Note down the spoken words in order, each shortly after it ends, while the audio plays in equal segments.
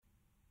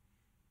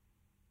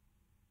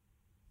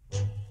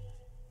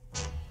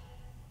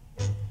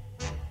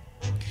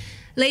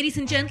Ladies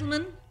and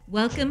gentlemen,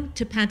 welcome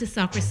to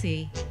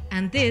Pantisocracy,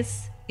 and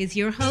this is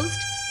your host,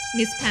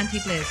 Miss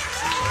Panti Bliss.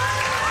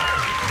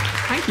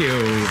 Thank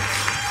you.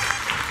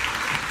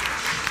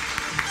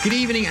 Good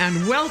evening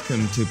and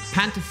welcome to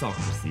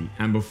Pantisocracy.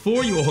 And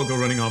before you all go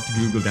running off to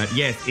Google that,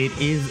 yes, it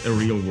is a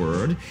real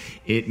word.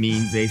 It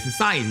means a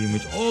society in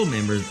which all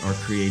members are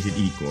created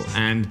equal.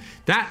 And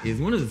that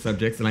is one of the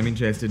subjects that I'm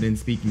interested in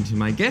speaking to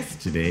my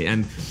guests today.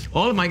 And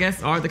all of my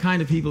guests are the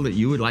kind of people that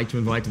you would like to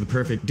invite to the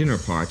perfect dinner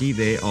party.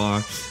 They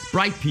are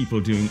bright people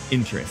doing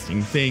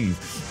interesting things.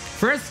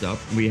 First up,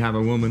 we have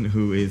a woman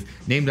who is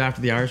named after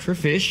the Irish for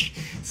fish,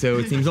 so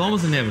it seems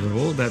almost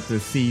inevitable that the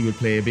sea would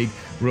play a big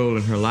role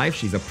in her life.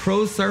 She's a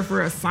pro surfer,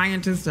 a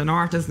scientist, an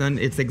artist, and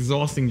it's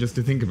exhausting just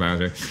to think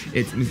about her.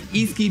 It's Miss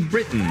Easkey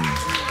Britton.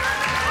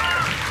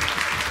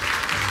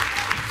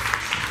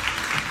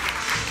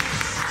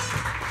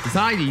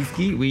 Beside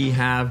Easkey, we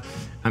have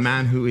a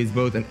man who is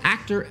both an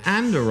actor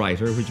and a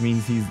writer, which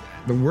means he's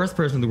the worst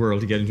person in the world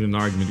to get into an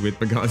argument with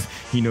because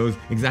he knows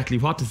exactly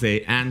what to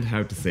say and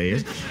how to say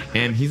it.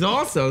 And he's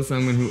also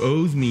someone who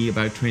owes me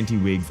about 20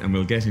 wigs, and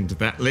we'll get into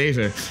that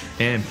later.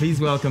 And please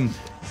welcome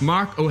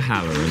Mark O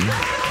Halloran.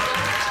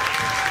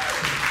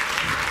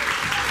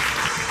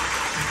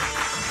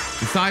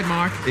 Beside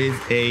Mark is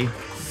a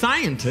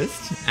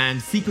scientist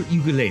and secret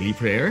ukulele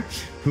player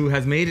who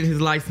has made it his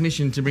life's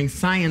mission to bring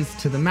science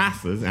to the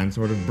masses and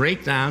sort of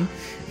break down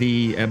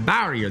the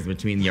barriers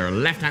between your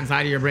left-hand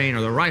side of your brain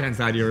or the right-hand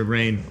side of your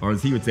brain, or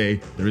as he would say,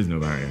 there is no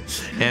barrier.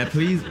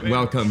 Please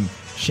welcome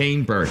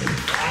Shane Bergin.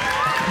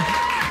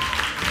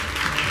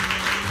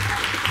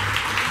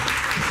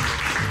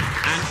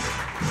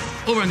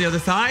 And over on the other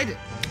side,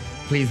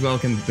 please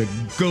welcome the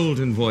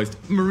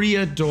golden-voiced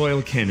Maria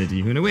Doyle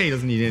Kennedy, who in a way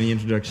doesn't need any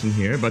introduction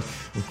here, but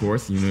of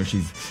course, you know,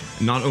 she's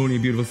not only a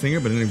beautiful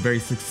singer, but a very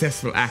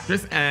successful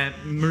actress,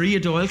 Maria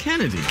Doyle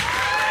Kennedy.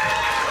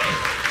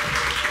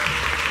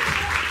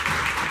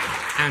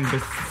 And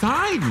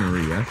beside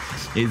Maria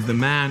is the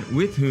man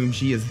with whom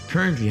she is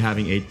currently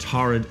having a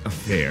torrid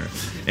affair.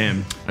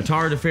 A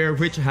torrid affair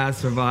which has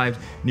survived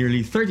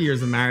nearly 30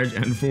 years of marriage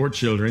and 4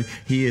 children.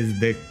 He is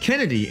the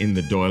Kennedy in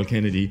the Doyle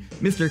Kennedy,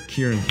 Mr.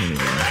 Kieran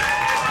Kennedy.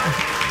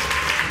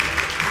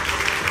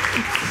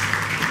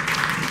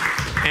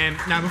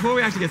 Now, before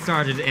we actually get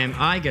started,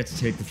 I get to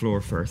take the floor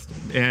first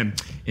in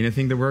a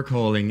thing that we're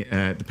calling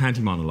the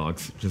Panti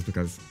monologues, just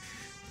because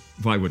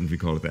why wouldn't we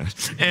call it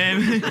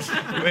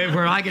that?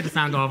 Where I get to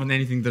sound off on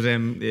anything that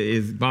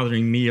is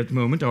bothering me at the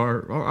moment,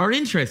 or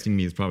interesting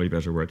me is probably a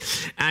better word.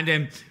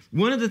 And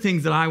one of the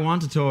things that I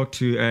want to talk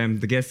to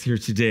the guests here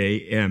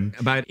today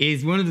about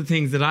is one of the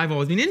things that I've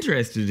always been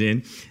interested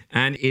in,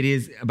 and it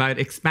is about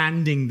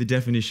expanding the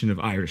definition of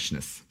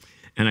Irishness.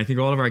 And I think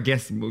all of our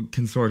guests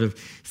can sort of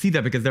see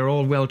that because they're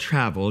all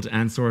well-travelled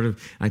and sort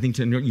of, I think,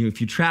 if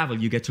you travel,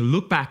 you get to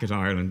look back at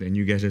Ireland and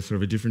you get a sort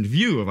of a different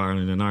view of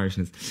Ireland and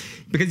Irishness.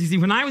 Because, you see,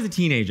 when I was a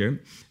teenager,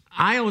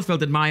 I always felt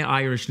that my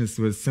Irishness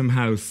was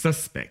somehow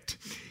suspect.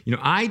 You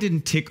know, I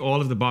didn't tick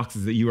all of the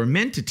boxes that you were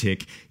meant to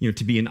tick, you know,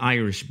 to be an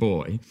Irish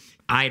boy.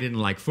 I didn't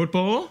like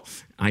football.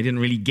 I didn't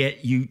really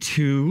get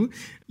U2.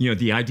 You know,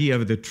 the idea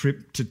of the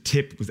trip to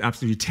Tip was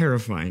absolutely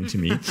terrifying to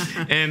me.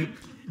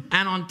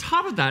 And on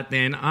top of that,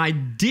 then, I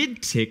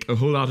did tick a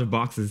whole lot of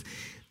boxes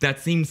that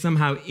seemed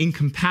somehow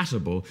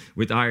incompatible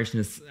with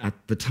Irishness at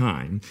the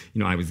time.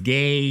 You know, I was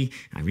gay,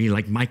 I really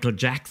liked Michael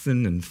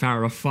Jackson and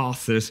Farrah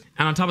Fawcett.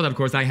 And on top of that, of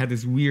course, I had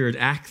this weird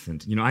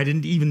accent. You know, I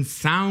didn't even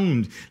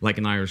sound like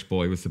an Irish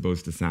boy was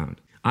supposed to sound.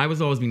 I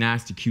was always being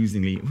asked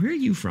accusingly, where are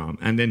you from?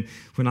 And then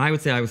when I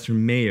would say I was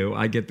from Mayo,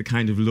 I get the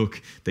kind of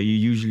look that you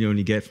usually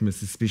only get from a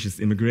suspicious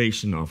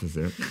immigration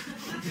officer.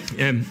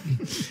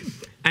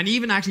 And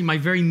even actually my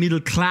very middle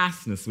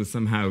classness was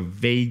somehow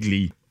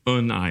vaguely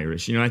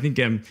un-Irish. You know, I think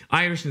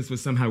Irishness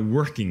was somehow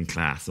working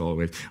class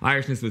always.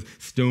 Irishness was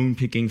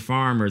stone-picking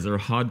farmers or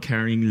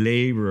hod-carrying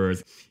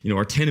labourers, you know,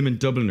 or tenement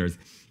Dubliners,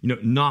 you know,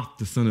 not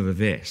the son of a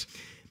vet.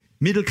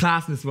 Middle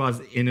classness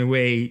was, in a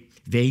way,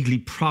 vaguely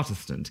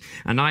Protestant,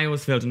 and I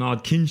always felt an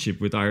odd kinship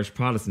with Irish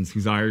Protestants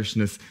whose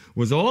Irishness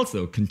was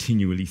also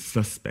continually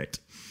suspect.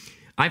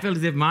 I felt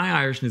as if my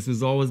Irishness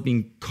was always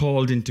being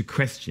called into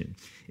question.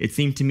 It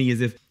seemed to me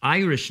as if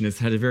Irishness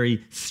had a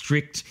very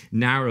strict,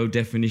 narrow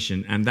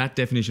definition, and that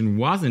definition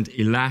wasn't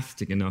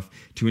elastic enough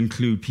to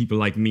include people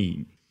like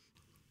me.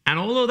 And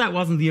although that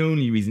wasn't the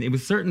only reason, it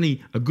was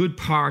certainly a good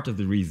part of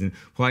the reason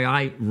why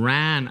I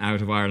ran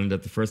out of Ireland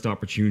at the first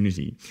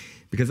opportunity.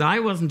 Because I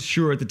wasn't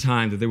sure at the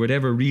time that there would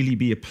ever really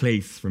be a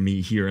place for me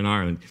here in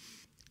Ireland.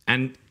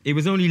 And it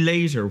was only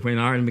later, when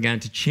Ireland began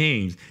to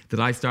change, that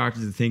I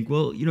started to think,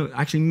 well, you know,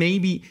 actually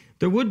maybe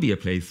there would be a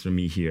place for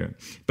me here.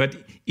 But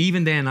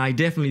even then, I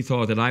definitely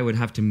thought that I would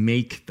have to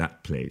make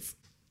that place.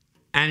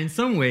 And in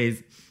some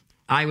ways,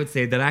 I would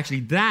say that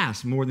actually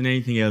that, more than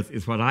anything else,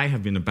 is what I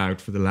have been about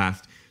for the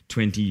last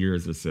 20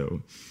 years or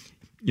so.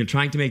 You know,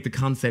 trying to make the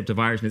concept of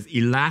Irishness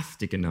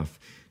elastic enough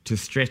to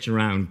stretch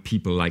around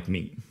people like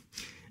me.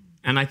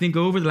 And I think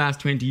over the last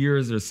 20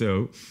 years or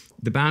so,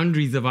 the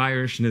boundaries of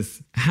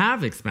Irishness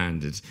have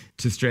expanded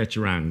to stretch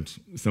around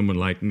someone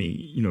like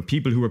me,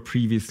 people who were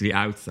previously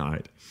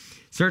outside.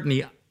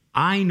 Certainly,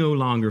 I no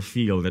longer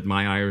feel that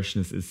my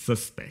Irishness is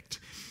suspect.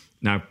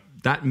 Now,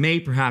 that may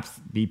perhaps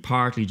be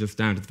partly just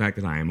down to the fact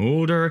that I am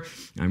older,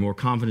 I'm more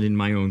confident in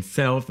my own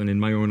self and in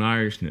my own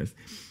Irishness.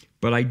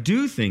 But I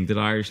do think that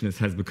Irishness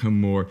has become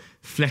more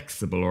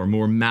flexible or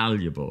more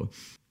malleable.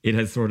 It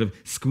has sort of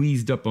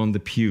squeezed up on the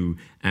pew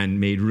and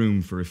made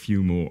room for a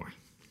few more.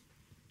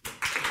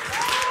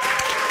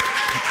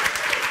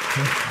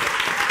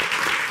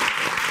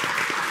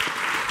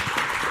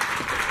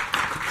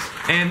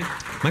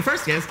 My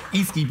first guest,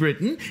 Easkey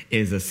Britton,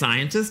 is a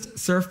scientist,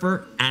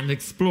 surfer, and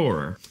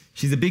explorer.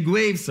 She's a big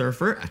wave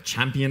surfer, a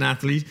champion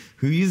athlete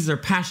who uses her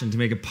passion to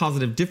make a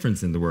positive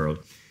difference in the world.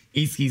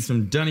 Easkey's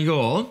from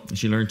Donegal.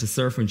 She learned to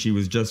surf when she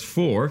was just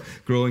 4,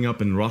 growing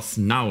up in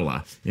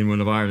Rossnowla, in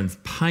one of Ireland's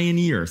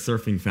pioneer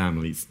surfing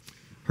families.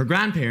 Her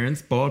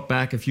grandparents bought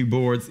back a few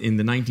boards in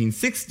the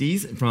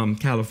 1960s from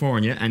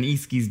California, and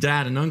Easkey's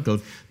dad and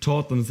uncles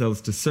taught themselves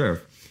to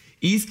surf.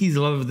 Easkey's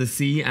love of the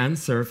sea and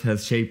surf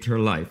has shaped her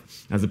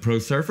life. As a pro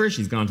surfer,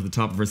 she's gone to the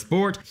top of her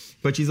sport,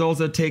 but she's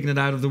also taken it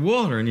out of the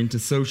water and into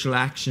social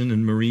action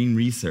and marine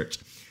research.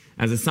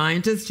 As a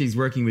scientist, she's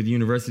working with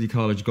University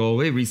College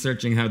Galway,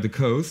 researching how the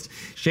coast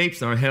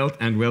shapes our health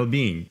and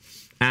well-being.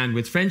 And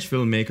with French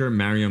filmmaker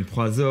Maria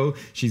Doyle,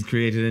 she's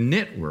created a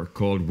network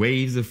called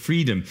Waves of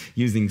Freedom,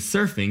 using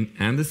surfing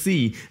and the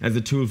sea as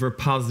a tool for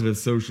positive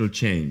social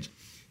change.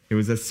 It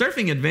was a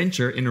surfing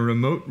adventure in a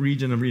remote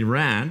region of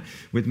Iran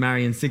with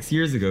Marion 6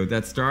 years ago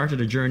that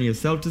started a journey of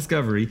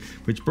self-discovery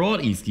which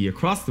brought Easkey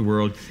across the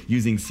world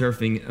using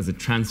surfing as a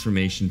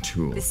transformation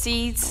tool. The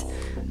seeds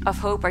of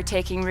hope are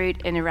taking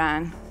root in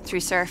Iran through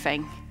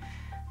surfing.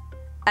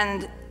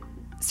 And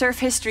surf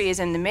history is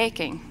in the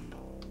making.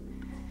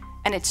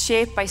 And it's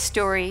shaped by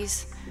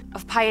stories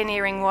of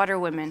pioneering water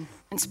women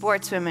and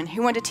sportswomen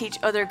who want to teach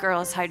other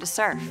girls how to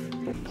surf.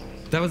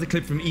 That was a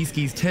clip from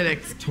Easkey's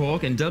TEDx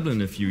talk in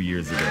Dublin a few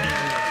years ago.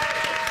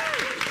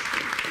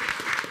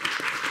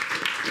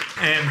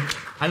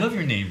 I love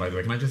your name, by the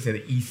way. Can I just say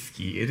that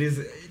Easkey? It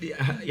is.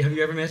 Have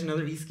you ever met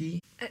another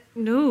Easkey?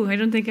 No, I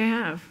don't think I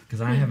have.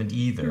 Because I haven't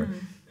either.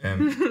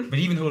 But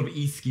even the whole of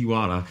Easkey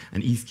Walla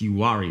and Easkey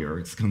Warrior,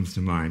 it comes to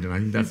mind, and I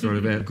think that's sort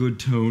of a good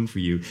tone for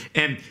you.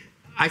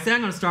 I said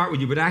I'm going to start with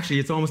you, but actually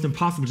it's almost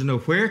impossible to know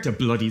where to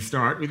bloody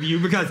start with you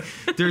because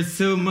there's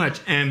so much.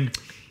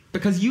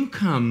 Because you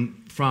come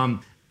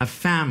from a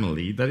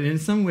family that in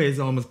some ways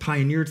almost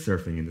pioneered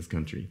surfing in this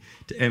country.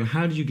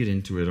 How did you get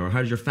into it, or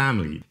how did your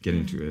family get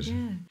into it?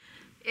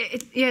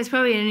 It's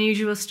probably an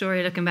unusual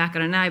story looking back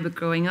on it now, but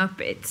growing up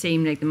it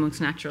seemed like the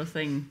most natural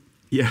thing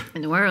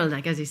in the world.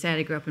 Like, as you said,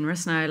 I grew up in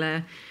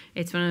Rossnowla.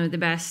 It's one of the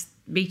best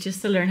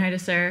beaches to learn how to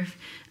surf,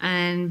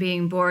 and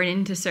being born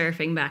into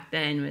surfing back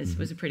then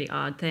was a pretty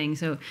odd thing.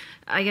 So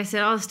I guess it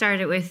all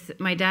started with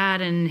my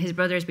dad and his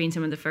brothers being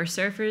some of the first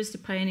surfers to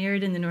pioneer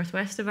it in the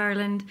northwest of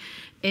Ireland.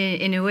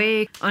 In a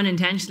way,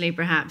 unintentionally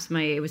perhaps,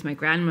 it was my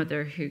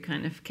grandmother who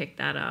kind of kicked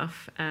that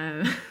off.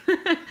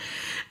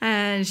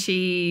 And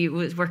she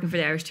was working for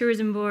the Irish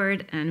Tourism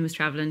Board and was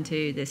travelling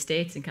to the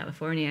States in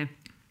California.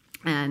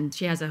 And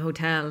she has a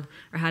hotel,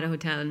 or had a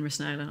hotel in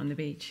Rossnowla on the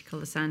beach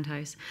called the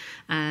Sandhouse,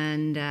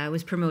 and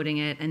was promoting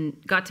it, and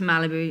got to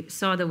Malibu,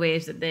 saw the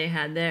waves that they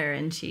had there,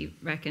 and she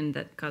reckoned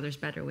that, God, there's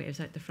better waves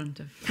out the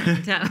front of the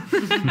hotel.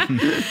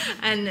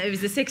 And it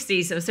was the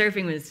 60s, so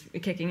surfing was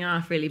kicking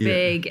off really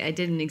big. It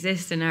didn't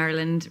exist in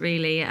Ireland,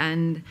 really,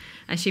 and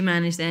she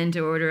managed then to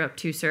order up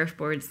 2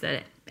 surfboards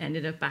that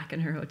ended up back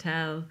in her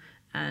hotel.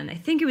 And I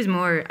think it was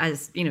more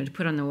as, to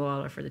put on the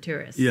wall or for the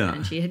tourists. Yeah.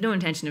 And she had no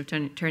intention of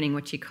turning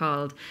what she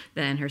called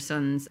then her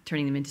sons,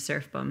 turning them into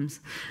surf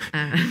bums.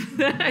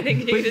 I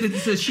think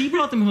so she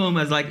brought them home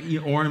as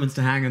ornaments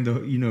to hang on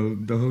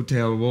the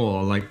hotel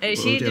wall.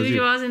 She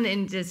wasn't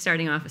into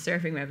starting off a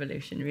surfing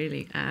revolution,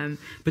 really.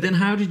 But then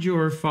how did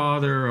your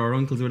father or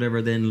uncles or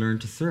whatever then learn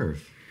to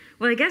surf?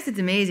 Well, I guess it's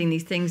amazing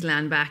these things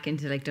land back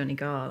into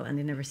Donegal, and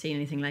they've never seen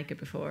anything like it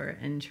before.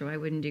 And sure, why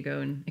wouldn't you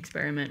go and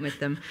experiment with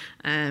them?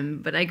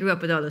 But I grew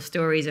up with all the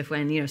stories of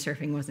when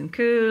surfing wasn't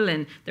cool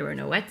and there were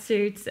no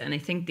wetsuits. And I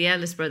think the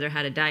eldest brother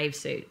had a dive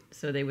suit,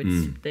 so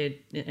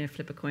they'd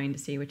flip a coin to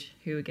see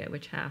who would get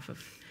which half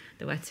of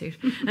the wetsuit.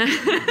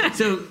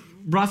 So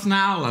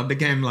Rossnowla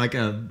became like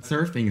a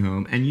surfing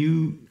home, and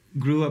you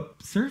grew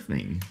up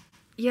surfing.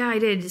 Yeah, I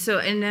did. So,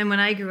 and then when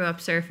I grew up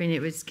surfing,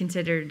 it was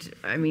considered,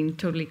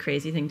 totally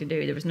crazy thing to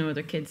do. There was no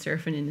other kids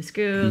surfing in the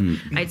school.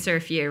 I'd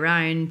surf year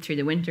round through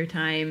the winter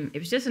time. It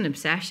was just an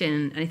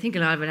obsession. And I think a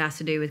lot of it has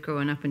to do with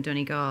growing up in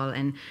Donegal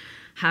and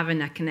having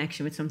that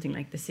connection with something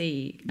like the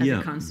sea as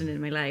a constant in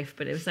my life.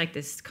 But it was like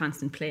this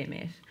constant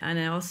playmate, and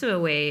also a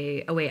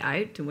way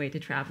out, a way to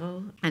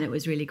travel. And it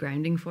was really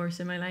grounding force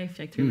in my life,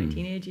 through my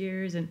teenage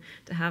years, and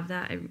to have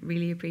that, I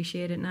really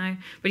appreciate it now.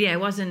 But yeah,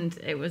 it wasn't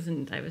I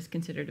was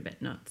considered a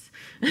bit nuts.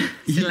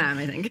 Still am,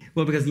 I think.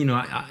 Well, because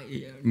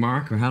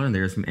Mark O Halloran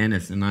there is from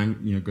Ennis, and I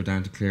go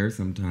down to Clare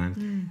sometimes,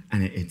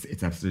 and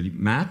it's absolutely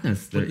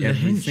madness that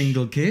every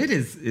single kid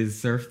is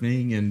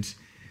surfing, and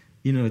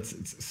you know,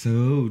 it's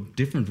so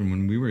different from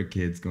when we were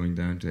kids going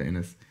down to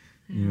Ennis,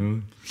 you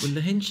know. Well,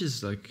 the Hinch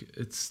is like,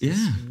 it's this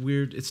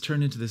weird, it's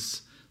turned into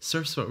this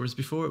surf spot, whereas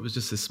before it was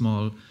just this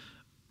small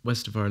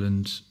west of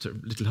Ireland sort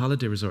of little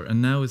holiday resort,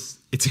 and now it's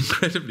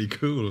incredibly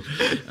cool,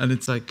 and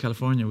it's like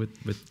California with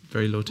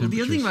very low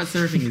temperatures. Well, the other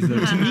thing about surfing is,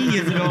 though, to me,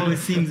 is it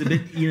always seems a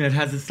bit, you know, it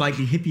has a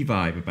slightly hippie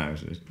vibe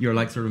about it. You're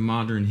like sort of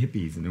modern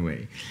hippies in a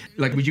way.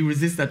 Like, would you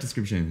resist that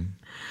description?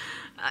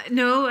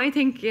 No, I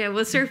think, well,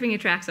 surfing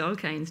attracts all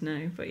kinds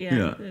now, but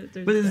yeah.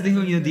 But there's the,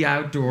 you know, the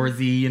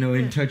outdoorsy, you know,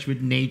 in touch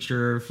with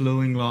nature,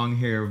 flowing long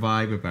hair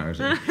vibe about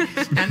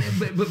it. And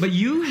but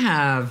you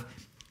have,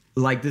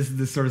 like, this is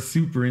the sort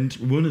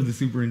of one of the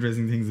super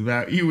interesting things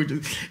about you, which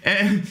is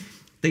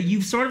that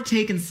you've sort of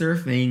taken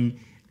surfing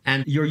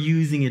and you're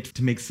using it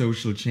to make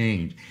social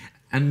change.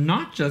 And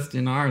not just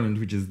in Ireland,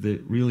 which is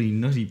the really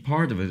nutty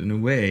part of it in a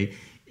way,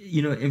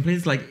 you know, in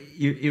places like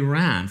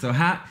Iran. So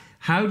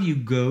how do you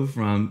go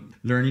from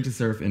learning to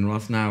surf in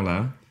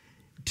Rosnala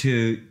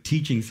to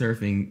teaching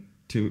surfing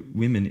to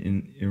women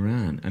in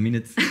Iran? I mean,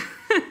 it's...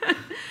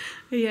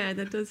 Yeah,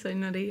 that does sound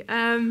nutty.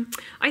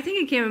 I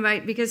think it came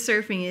about because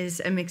surfing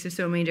is a mix of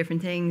so many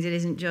different things. It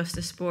isn't just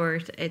a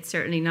sport. It's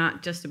certainly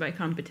not just about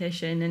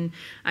competition. And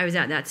I was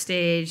at that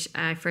stage.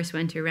 I first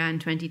went to Iran in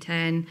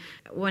 2010,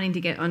 wanting to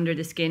get under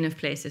the skin of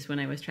places when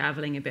I was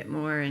traveling a bit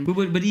more. And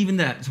But even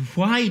that, so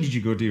why did you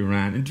go to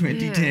Iran in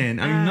 2010?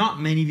 I mean, not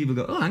many people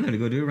go, I'm going to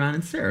go to Iran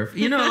and surf.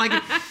 You know, like...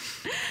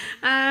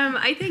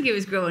 I think it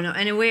was growing up.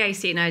 In a way, I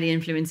see it now, the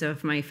influence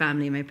of my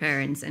family, my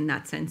parents, and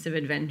that sense of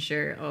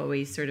adventure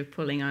always sort of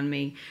pulling on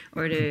me,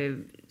 or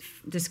to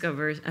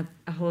discover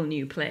a whole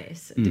new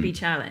place, to be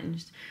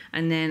challenged.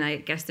 And then I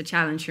guess the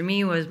challenge for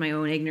me was my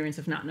own ignorance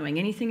of not knowing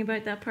anything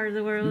about that part of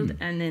the world,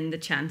 and then the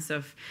chance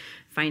of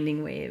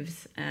finding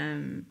waves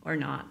or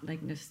not, like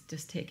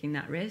just taking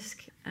that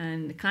risk.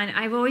 And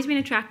I've always been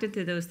attracted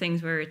to those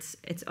things where it's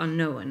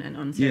unknown and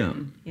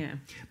uncertain. Yeah.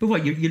 But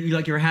what,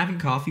 you're having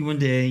coffee one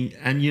day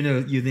and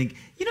you think,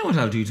 you know what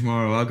I'll do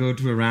tomorrow? I'll go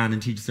to Iran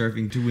and teach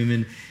surfing to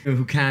women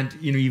who can't,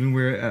 even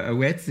wear a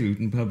wetsuit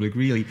in public,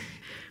 really.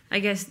 I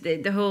guess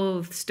the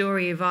whole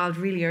story evolved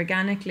really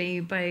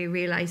organically by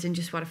realising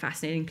just what a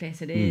fascinating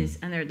place it is.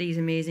 And there are these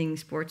amazing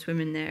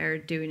sportswomen there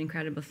doing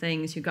incredible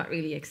things who got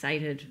really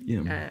excited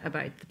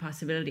about the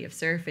possibility of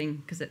surfing,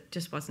 because it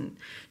just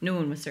no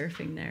one was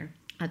surfing there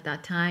at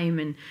that time.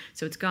 And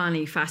so it's gone,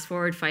 you fast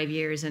forward 5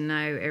 years and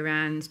now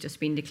Iran's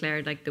just been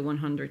declared like the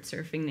 100th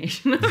surfing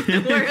nation of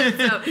the world.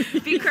 So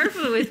be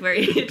careful with where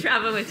you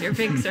travel with your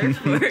big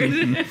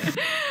surfboard.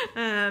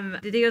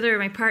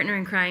 My partner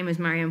in crime was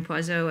Maria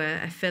Doyle,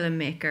 a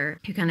filmmaker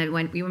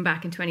who we went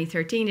back in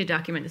 2013 to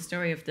document the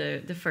story of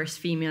the first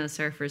female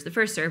surfers, the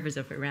first surfers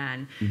of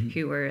Iran,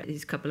 who were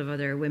these couple of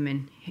other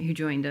women who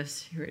joined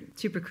us, who were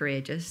super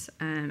courageous.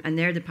 And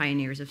they're the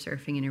pioneers of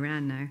surfing in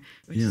Iran now,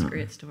 which is a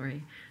great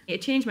story.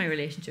 It changed my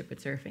relationship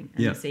with surfing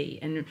and the sea.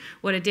 And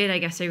what it did, I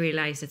guess I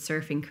realised that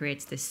surfing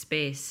creates this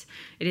space.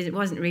 It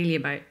wasn't really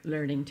about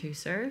learning to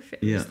surf.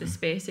 It was the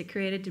space it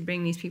created to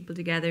bring these people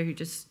together who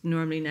just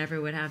normally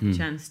never would have the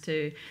chance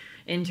to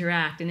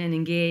interact and then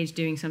engage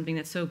doing something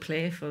that's so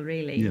playful,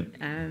 really,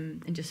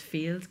 and just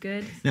feels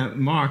good. Now,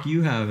 Mark,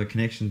 you have a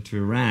connection to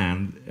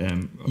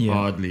Iran,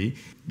 oddly.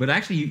 But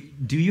actually,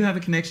 do you have a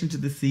connection to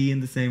the sea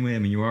in the same way? I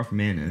mean, you are from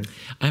Ennis.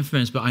 I'm from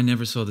Ennis, but I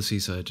never saw the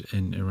seaside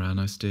in Iran.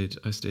 I stayed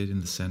in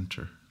the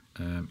centre.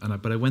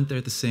 But I went there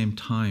at the same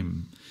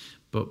time.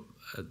 But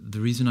the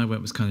reason I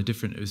went was kind of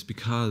different. It was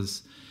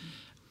because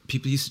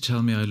people used to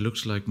tell me I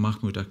looked like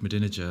Mahmoud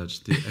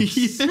Ahmadinejad, the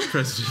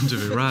ex-president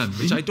of Iran,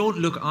 which I don't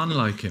look on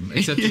like him,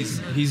 except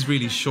he's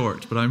really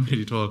short, but I'm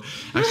really tall.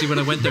 Actually, when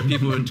I went there,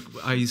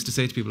 I used to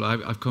say to people,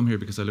 I've come here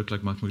because I look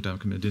like Mahmoud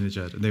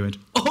Ahmadinejad, and they went,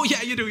 oh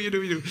yeah, you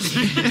do.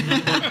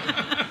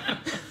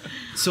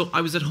 So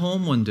I was at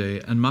home one day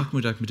and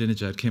Mahmoud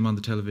Ahmadinejad came on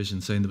the television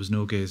saying there was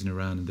no gays in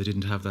Iran and they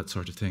didn't have that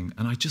sort of thing.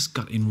 And I just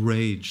got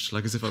enraged,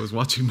 like as if I was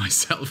watching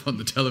myself on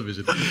the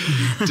television,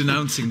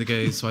 denouncing the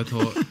gays. So I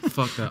thought,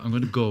 fuck that, I'm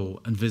going to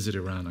go and visit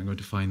Iran. I'm going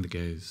to find the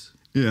gays.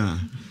 Yeah.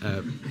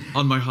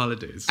 On my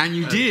holidays. And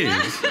you did?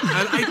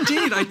 I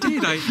did.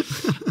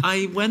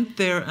 I went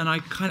there and I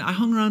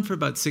hung around for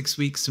about 6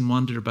 weeks and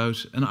wandered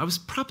about. And I was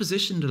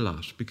propositioned a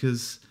lot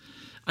because...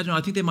 I don't know,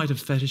 I think they might have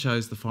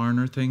fetishized the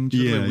foreigner thing.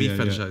 We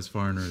fetishize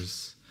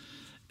foreigners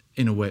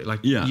in a way. Like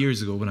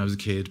years ago when I was a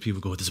kid,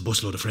 people go, there's a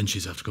busload of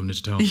Frenchies after coming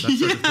into town. That sort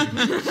of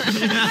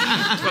thing.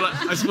 Well,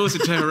 I suppose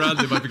in Tehran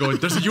they might be going,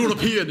 there's a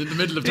European in the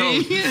middle of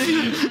town.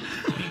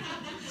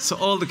 So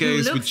all the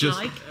gays would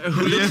just...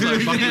 Who looks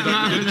like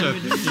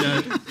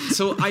Mahmoud.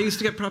 So I used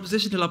to get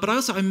propositioned a lot. But I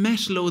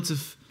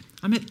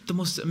met the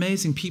most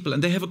amazing people.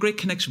 And they have a great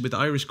connection with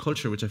Irish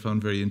culture, which I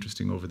found very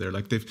interesting over there.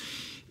 Like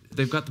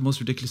they've got the most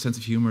ridiculous sense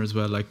of humour as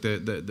well. Like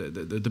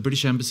the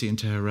British Embassy in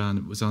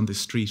Tehran was on this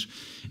street,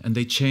 and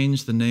they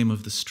changed the name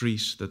of the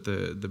street that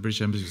the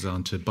British Embassy was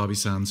on to Bobby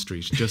Sands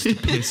Street, just to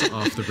piss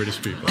off the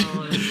British people.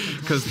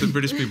 Because the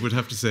British people would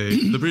have to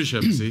say, the British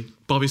Embassy,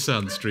 Bobby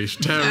Sands Street,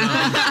 tear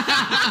around.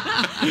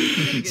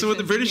 So what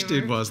the British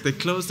did was they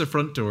closed their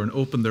front door and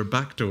opened their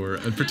back door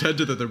and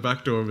pretended that their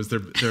back door was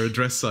their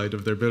address side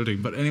of their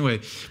building. But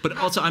anyway, but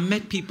also I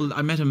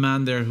met a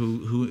man there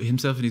who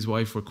himself and his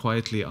wife were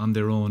quietly on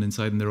their own,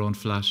 inside in their own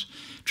flat,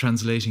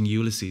 translating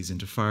Ulysses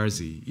into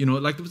Farsi. You know,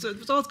 like there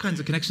was all kinds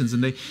of connections,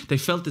 and they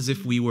felt as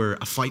if we were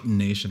a fighting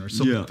nation or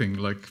something.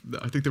 Yeah. Like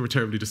I think they were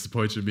terribly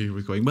disappointed in me. Who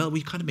was going, well,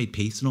 we kind of made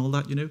peace and all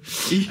that, you know.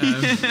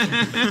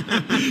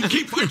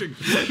 Keep fighting.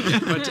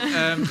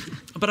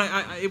 But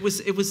it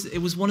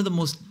was one of the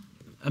most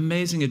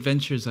amazing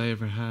adventures I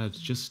ever had.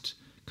 Just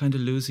kind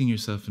of losing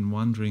yourself and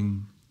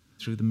wandering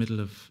through the middle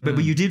of.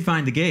 But you did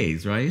find the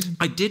gays, right?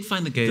 I did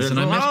find the gays, There's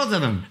loads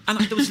of them, and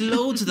there was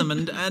loads of them,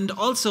 and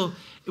also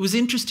it was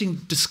interesting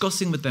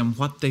discussing with them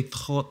what they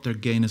thought their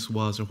gayness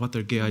was or what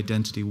their gay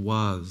identity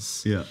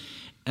was. Yeah,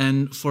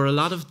 and for a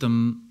lot of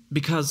them,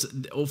 because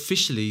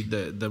officially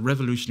the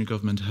revolutionary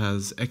government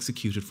has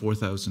executed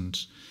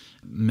 4,000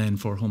 men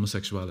for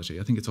homosexuality.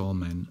 I think it's all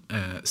men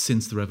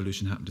since the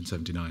revolution happened in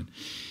 1979.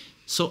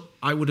 So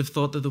I would have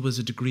thought that there was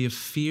a degree of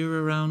fear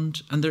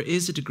around, and there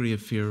is a degree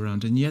of fear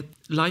around, and yet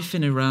life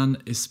in Iran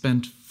is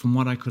spent, from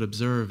what I could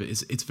observe,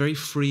 it's very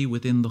free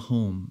within the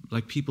home.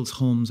 Like people's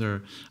homes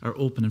are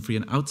open and free,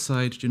 and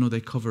outside, you know, they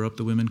cover up,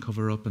 the women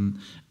cover up, and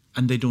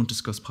they don't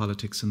discuss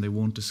politics, and they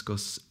won't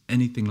discuss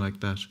anything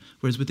like that.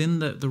 Whereas within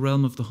the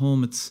realm of the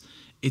home,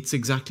 it's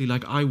exactly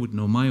like I would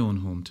know my own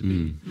home to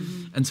be.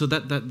 Mm-hmm. And so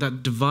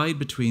that divide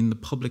between the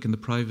public and the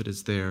private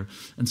is there.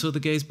 And so the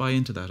gays buy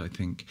into that, I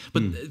think.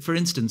 But for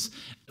instance,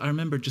 I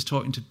remember just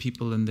talking to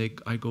people and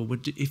I go,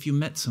 if you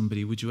met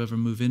somebody, would you ever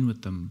move in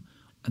with them?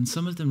 And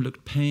some of them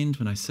looked pained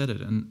when I said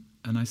it. And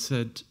I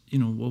said, you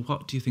know, well,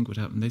 what do you think would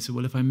happen? They said,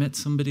 well, if I met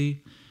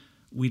somebody,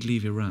 we'd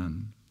leave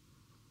Iran.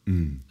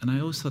 And I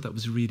always thought that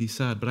was really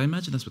sad. But I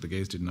imagine that's what the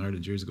gays did in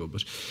Ireland years ago.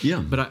 But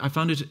I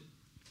found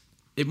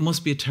it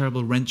must be a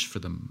terrible wrench for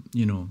them,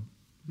 you know.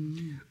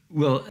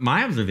 Well,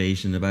 my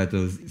observation about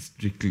those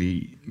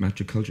strictly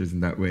macho cultures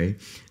in that way,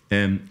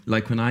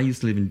 like when I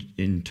used to live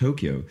in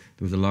Tokyo,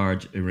 there was a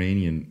large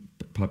Iranian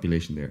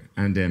population there,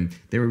 and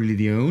they were really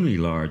the only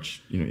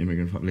large, you know,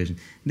 immigrant population.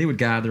 And they would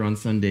gather on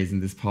Sundays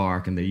in this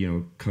park, and they, you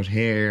know, cut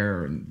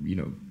hair and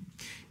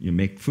you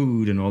make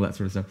food and all that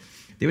sort of stuff.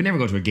 They would never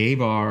go to a gay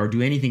bar or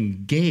do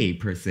anything gay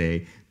per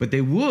se, but they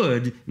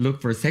would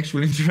look for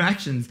sexual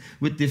interactions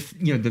with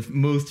the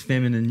most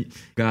feminine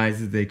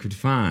guys that they could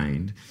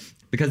find,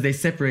 because they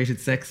separated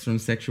sex from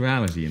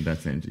sexuality in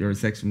that sense, or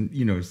sex from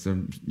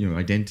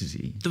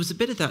identity. There was a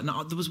bit of that.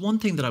 Now, there was one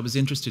thing that I was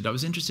interested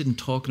in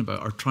talking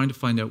about or trying to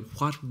find out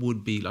what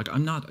would be like.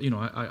 I'm not,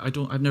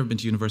 I've never been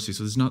to university,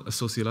 so there's not a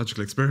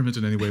sociological experiment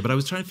in any way. But I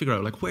was trying to figure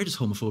out, like, where does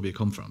homophobia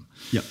come from?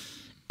 Yeah,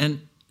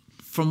 and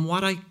from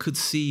what I could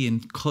see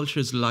in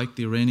cultures like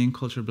the Iranian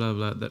culture, blah,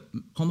 blah, that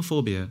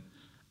homophobia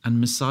and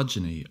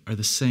misogyny are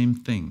the same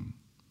thing,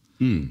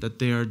 that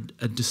they are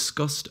a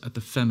disgust at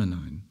the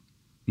feminine.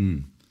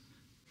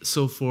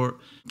 So for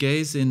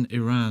gays in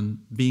Iran,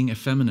 being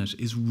effeminate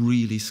is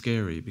really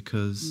scary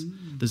because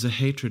there's a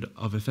hatred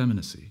of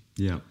effeminacy.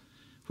 Yeah.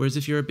 Whereas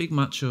if you're a big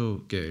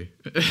macho gay,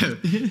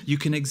 you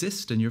can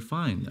exist and you're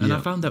fine. And I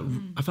found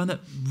that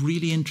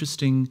really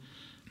interesting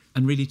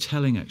and really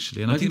telling,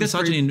 actually. And I think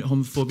misogyny and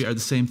homophobia are the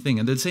same thing.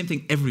 And they're the same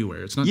thing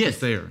everywhere. It's not just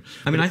there.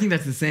 I mean, I think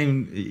that's the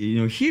same,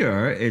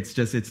 here. It's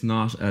just, it's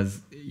not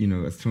as,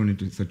 as thrown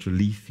into such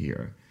relief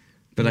here.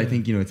 But I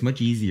think, it's much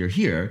easier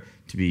here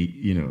to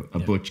be, a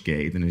butch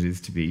gay than it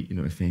is to be,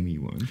 a femmy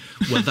one.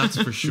 Well, that's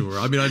for sure.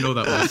 I mean, I know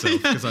that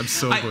myself because I'm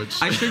so butch.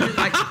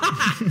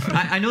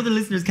 I know the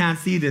listeners can't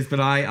see this, but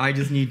I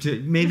just need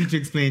to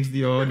explain to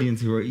the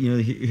audience who are,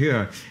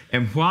 here,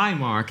 and why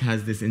Mark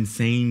has this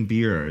insane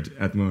beard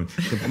at the moment.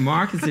 So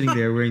Mark is sitting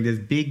there wearing this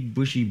big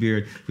bushy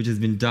beard, which has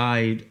been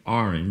dyed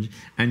orange,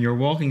 and you're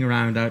walking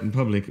around out in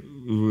public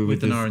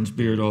with an orange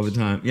beard all the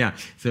time. Yeah.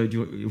 So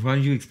why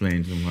don't you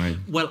explain to them why?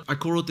 Well, I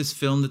co-wrote this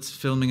film that's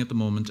filming at the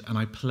moment, and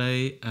I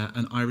play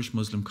an Irish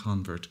Muslim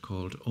convert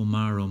called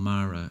Omar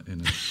O'Mara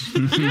in it.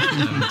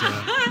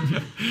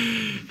 And,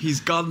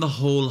 he's gone the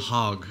whole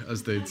hog,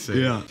 as they'd say.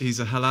 Yeah. He's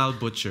a halal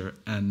butcher,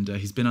 and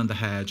he's been on the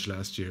Hajj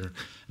last year.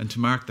 And to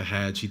mark the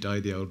Hajj, he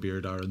dyed the old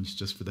beard orange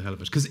just for the hell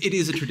of it. Because it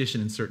is a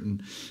tradition in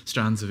certain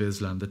strands of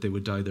Islam that they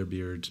would dye their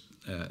beard,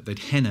 they'd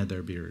henna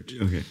their beard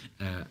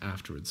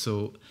afterwards.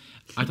 So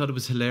I thought it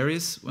was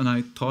hilarious when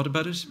I thought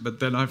about it, but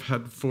then I've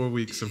had 4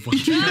 weeks of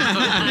watching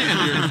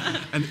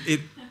it, and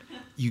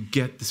you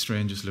get the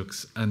strangest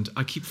looks, and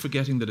I keep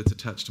forgetting that it's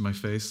attached to my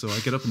face. So I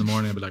get up in the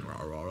morning, I'll be like,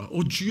 rah, rah, rah.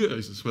 Oh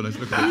Jesus, when I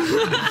look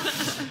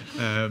at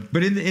it.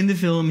 But in the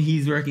film,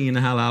 he's working in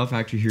a halal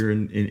factory here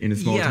in a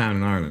small town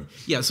in Ireland.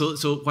 Yeah.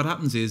 So what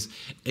happens is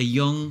a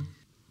young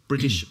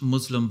British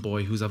Muslim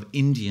boy who's of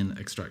Indian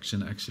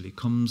extraction actually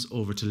comes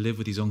over to live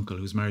with his uncle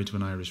who's married to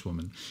an Irish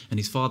woman, and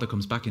his father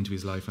comes back into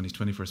his life on his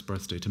 21st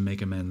birthday to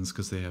make amends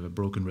because they have a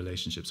broken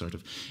relationship sort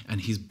of,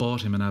 and he's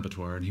bought him an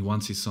abattoir and he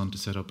wants his son to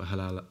set up a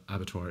halal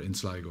abattoir in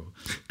Sligo,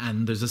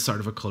 and there's a sort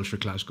of a culture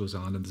clash goes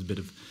on, and there's a bit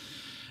of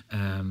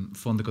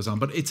fun that goes on,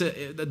 but it's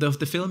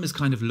the film is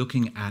kind of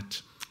looking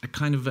at a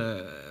kind of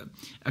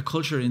a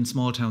culture in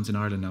small towns in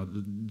Ireland now.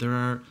 There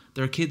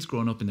are kids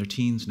growing up in their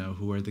teens now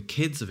who are the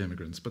kids of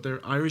immigrants, but they're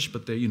Irish,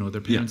 but they,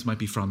 their parents might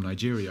be from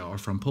Nigeria or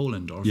from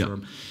Poland or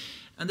from,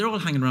 and they're all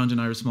hanging around in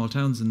Irish small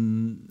towns.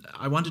 And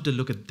I wanted to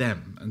look at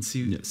them and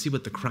see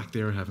what the crack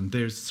they're having.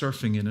 There's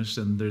surfing in it,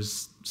 and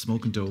there's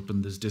smoking dope,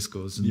 and there's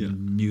discos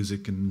and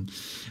music, and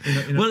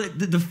Well,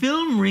 the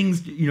film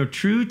rings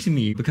true to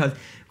me because,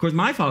 of course,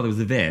 my father was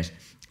a vet.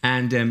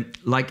 And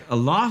like a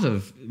lot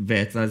of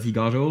vets, as he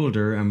got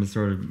older and was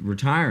sort of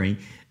retiring,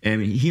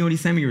 he only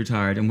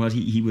semi-retired, and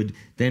he would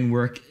then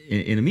work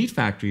in a meat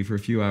factory for a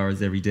few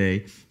hours every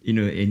day,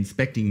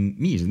 inspecting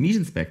meat, as a meat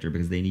inspector,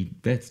 because they need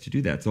vets to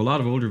do that. So a lot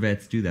of older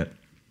vets do that.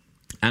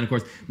 And of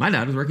course, my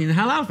dad was working in a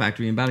halal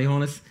factory in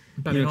Ballyhonus.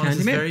 Ballyhonus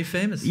is very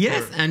famous.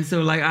 Yes, and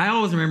so like I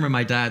always remember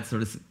my dad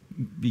sort of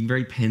being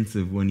very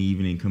pensive one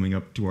evening coming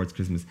up towards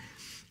Christmas,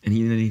 and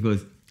he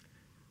goes,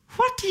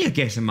 "What do you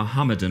get a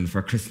Mohammedan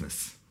for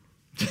Christmas?"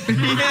 I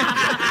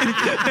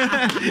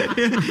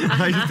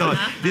just thought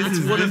this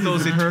is one of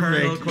those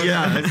eternal questions.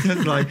 Yeah, it's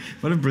just like,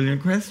 what a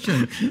brilliant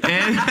question.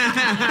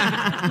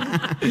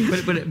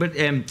 But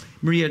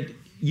Maria,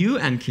 you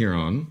and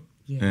Kieran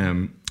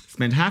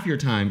spend half your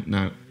time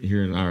now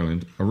here in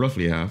Ireland, or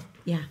roughly half,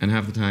 and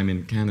half the time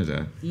in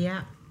Canada.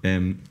 Yeah.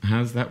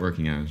 How's that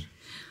working out?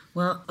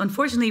 Well,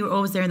 unfortunately, we're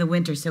always there in the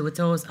winter, so it's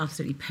always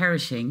absolutely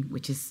perishing,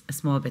 which is a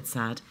small bit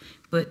sad.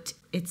 But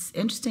it's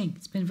interesting.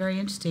 It's been very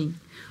interesting.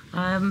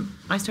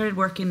 I started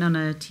working on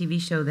a TV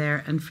show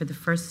there, and for the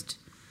first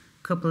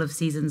couple of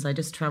seasons, I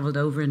just travelled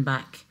over and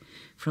back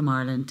from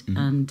Ireland,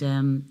 and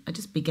I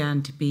just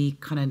began to be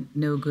kind of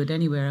no good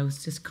anywhere. I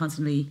was just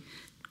constantly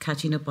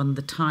catching up on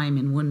the time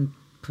in one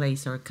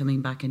place or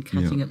coming back and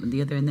catching up in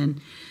the other, and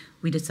then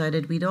we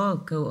decided we'd all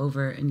go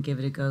over and give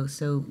it a go.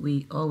 So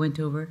we all went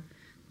over.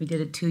 We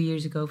did it 2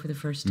 years ago for the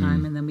first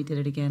time, and then we did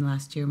it again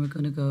last year, and we're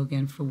going to go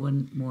again for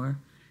one more.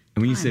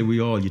 And when you say we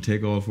all, you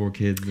take all 4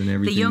 kids and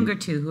everything? The younger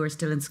 2 who are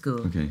still in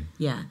school. Okay.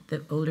 Yeah,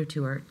 the older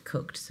 2 are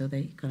cooked, so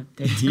they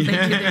do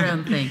their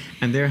own thing.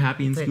 And they're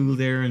happy in school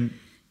there? And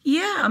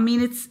yeah, I mean,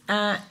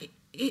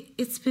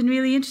 it's been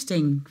really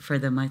interesting for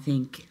them, I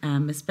think.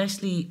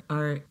 Especially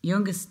our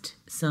youngest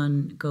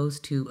son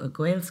goes to a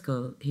Gael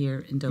school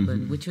here in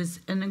Dublin, which was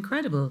an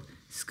incredible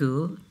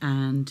school,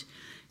 and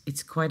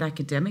it's quite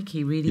academic.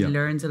 He really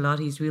learns a lot.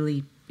 He's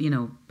really,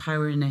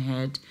 powering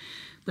ahead.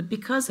 But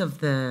because of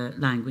the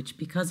language,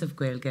 because of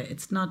Gaeilge,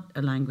 it's not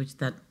a language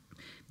that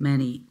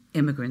many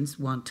immigrants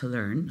want to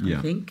learn,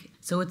 I think.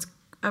 So it's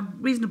a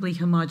reasonably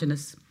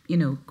homogenous,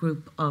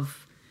 group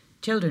of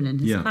children in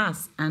his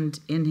class. And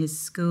in his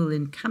school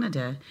in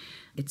Canada,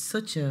 it's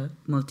such a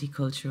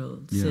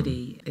multicultural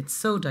city. It's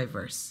so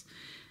diverse.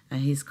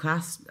 His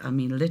class, I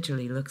mean,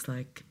 literally looks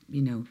like,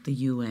 the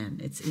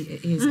UN.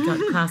 He's got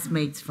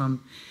classmates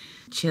from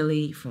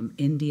Chile, from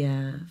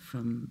India,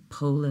 from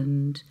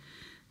Poland,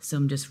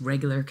 some just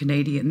regular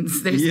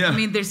Canadians.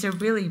 There's a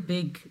really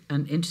big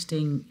and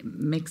interesting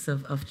mix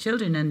of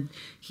children. And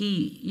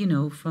he,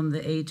 from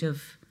the age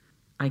of,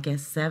 I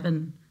guess,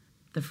 7,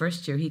 the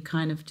first year, he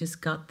kind of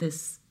just got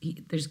this,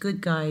 there's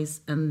good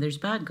guys and there's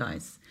bad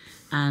guys.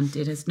 And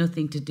it has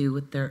nothing to do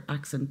with their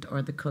accent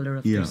or the colour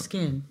of their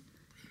skin.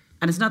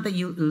 And it's not that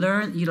you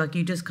learn, you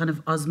just kind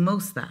of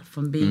osmose that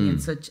from being in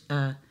such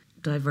a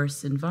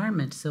diverse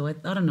environment. So I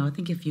don't know, I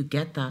think if you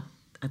get that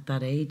at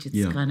that age,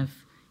 it's kind of,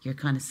 you're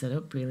kind of set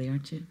up, really,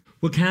 aren't you?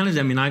 Well,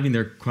 Canada, I mean, I've been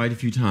there quite a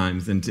few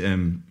times,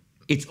 and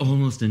it's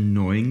almost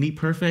annoyingly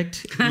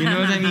perfect. You know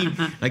what I mean?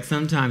 Like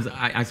sometimes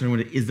I sort of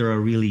wonder, is there a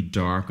really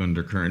dark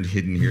undercurrent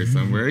hidden here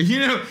somewhere?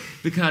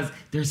 Because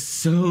they're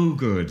so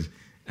good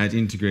at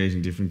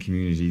integrating different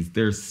communities.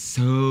 They're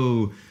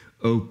so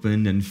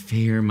open and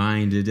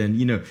fair-minded, and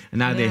and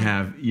now they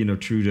have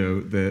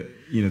Trudeau,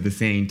 the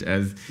saint,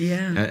 as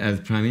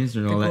prime minister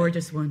and all that. The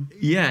gorgeous one.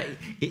 Yeah,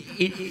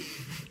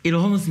 it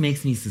almost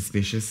makes me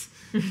suspicious.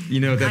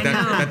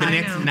 That the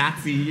next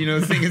Nazi,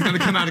 thing is going to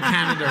come out of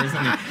Canada or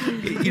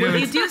something. Well,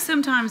 you do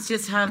sometimes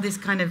just have this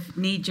kind of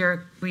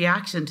knee-jerk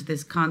reaction to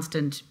this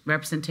constant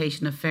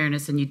representation of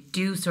fairness, and you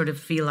do sort of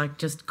feel like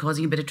just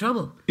causing a bit of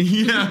trouble.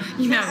 Yeah.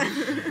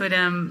 But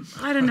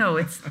I don't know.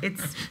 It's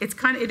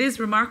kind of, it is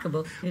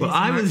remarkable.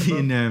 I was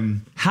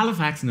in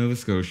Halifax, Nova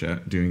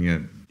Scotia, doing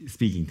a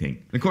speaking thing.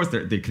 And of course,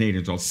 the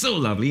Canadians are all so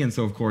lovely, and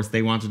so of course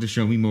they wanted to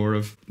show me more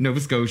of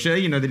Nova Scotia.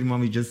 They didn't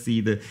want me to just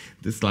see the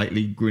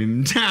slightly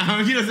grim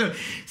town.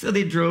 So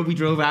we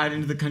drove out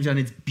into the country, and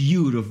it's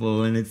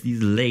beautiful, and it's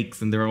these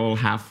lakes, and they're all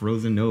half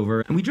frozen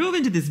over. And we drove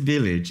into this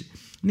village,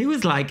 and it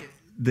was like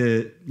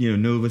the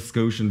Nova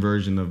Scotian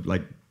version of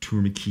like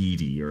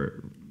Tourmakeedy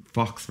or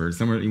Foxford,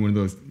 somewhere in one of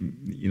those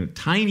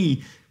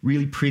tiny,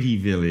 really pretty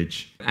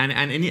village, and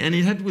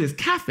it had this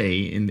cafe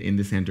in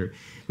the centre,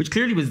 which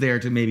clearly was there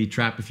to maybe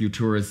trap a few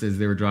tourists as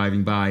they were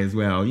driving by as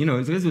well.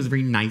 So this was a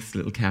very nice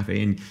little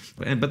cafe,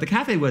 but the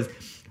cafe was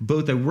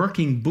both a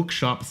working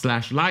bookshop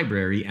 /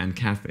 library and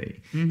cafe.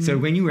 So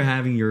when you were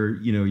having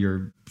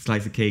your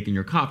slice of cake and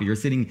your coffee. You're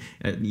sitting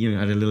at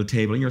a little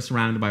table and you're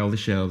surrounded by all the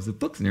shelves of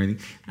books and everything.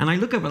 And I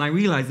look up and I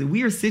realize that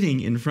we are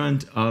sitting in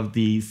front of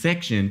the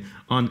section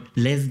on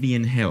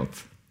lesbian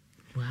health.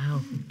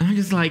 Wow. And I'm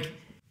just like,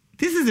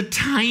 this is a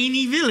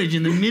tiny village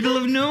in the middle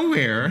of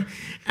nowhere,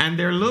 and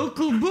their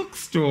local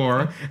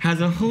bookstore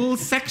has a whole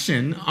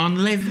section on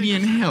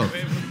lesbian health.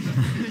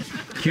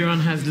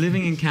 Kieran, has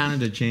living in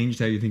Canada changed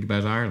how you think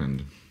about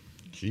Ireland?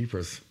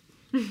 Jeepers.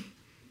 Well,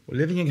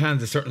 living in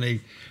Canada,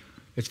 certainly,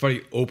 it's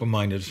very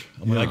open-minded.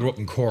 And when I grew up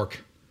in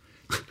Cork,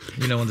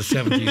 in the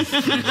 70s.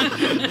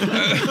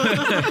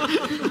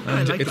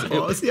 I like that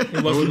pause, yeah.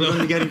 We're going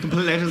to get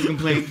letters of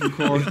complaint from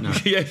Cork now.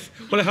 Yes.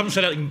 Well, I haven't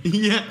said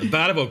anything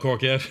bad about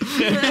Cork yet.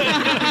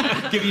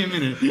 Give me a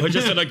minute. I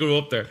just said I grew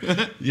up there,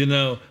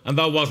 and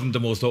that wasn't the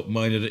most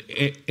open-minded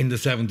in the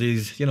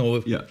 70s.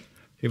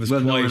 It was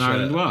quite... in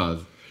Ireland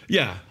was.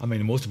 Yeah, I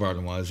mean, most of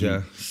Ireland was,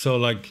 yeah.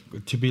 So,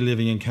 to be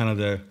living in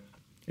Canada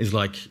is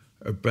like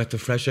a breath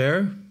of fresh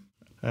air.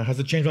 Has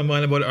it changed my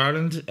mind about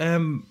Ireland?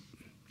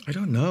 I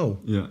don't know.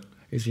 Yeah.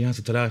 Is the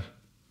answer to that.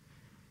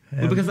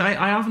 Well, because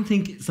I often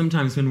think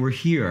sometimes when we're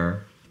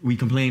here, we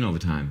complain all the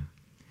time.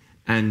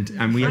 And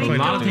we have a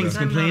lot of things to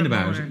complain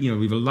about. We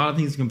have a lot of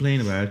things to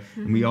complain about,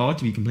 and we ought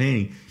to be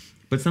complaining.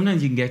 But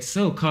sometimes you can get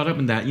so caught up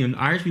in that.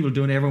 Irish people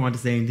don't ever want to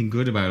say anything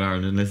good about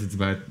Ireland unless it's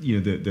about,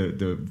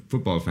 the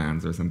football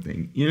fans or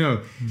something,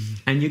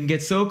 And you can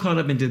get so caught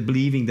up into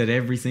believing that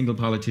every single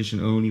politician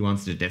only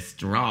wants to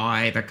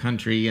destroy the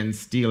country and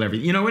steal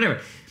everything, whatever.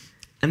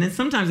 And then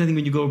sometimes I think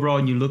when you go abroad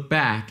and you look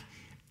back,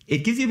 it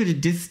gives you a bit of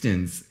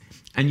distance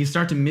and you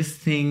start to miss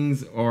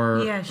things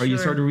or you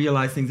start to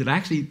realize things that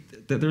actually,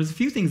 that there's a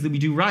few things that we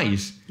do right.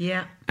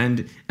 Yeah.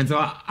 And so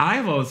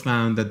I've always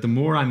found that the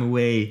more I'm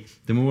away,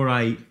 the more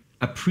I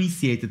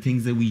appreciate the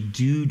things that we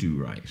do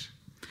right.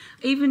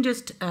 Even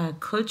just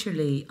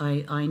culturally,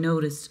 I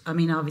noticed, I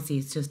mean, obviously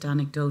it's just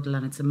anecdotal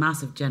and it's a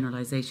massive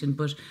generalisation,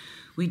 but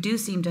we do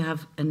seem to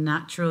have a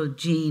natural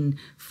gene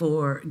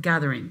for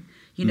gathering.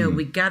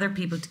 We gather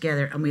people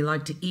together and we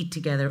like to eat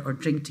together or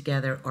drink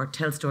together or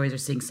tell stories or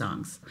sing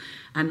songs.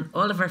 And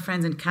all of our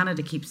friends in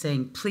Canada keep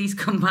saying, please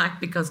come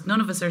back because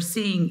none of us are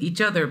seeing each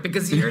other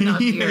because you're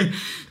not here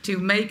to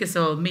make us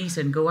all meet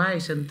and go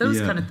out and those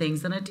kind of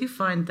things. And I do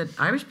find that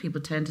Irish people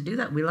tend to do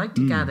that. We like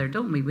to gather,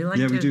 don't we? We like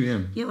we do,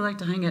 yeah. Yeah, we like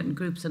to hang out in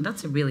groups. And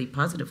that's a really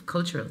positive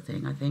cultural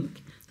thing, I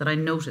think, that I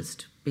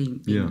noticed being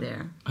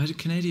there. I had a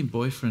Canadian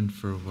boyfriend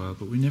for a while,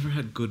 but we never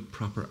had good,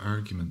 proper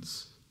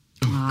arguments.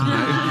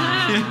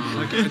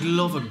 I'd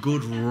love a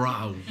good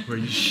row where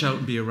you shout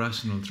and be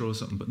irrational and throw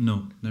something, but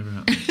no, never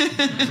happened.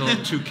 It's all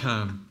too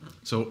calm.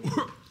 So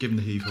give him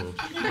the heave-ho.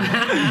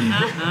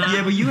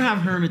 Yeah, but you have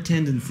hermit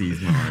tendencies,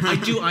 Mark. I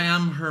do. I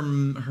am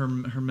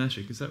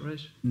hermetic. Is that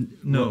right?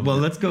 No. Well,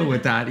 let's go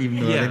with that,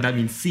 even though I think that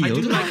means sealed.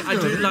 I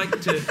do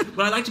like to.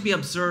 Well, I like to be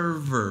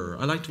observer.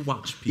 I like to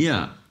watch people.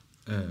 Yeah.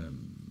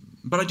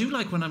 But I do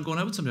like when I'm going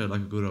out with somebody, I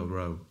like a good old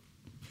row.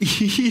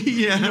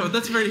 Yeah.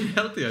 That's very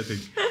healthy, I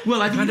think.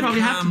 Well, I think you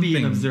probably have to be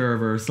an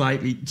observer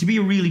slightly. To be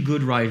a really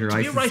good writer,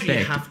 I suspect. To be a writer,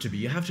 you have to be.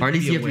 You have to or at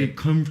least be you have to be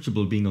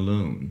comfortable being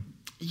alone.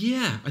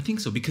 Yeah, I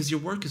think so, because your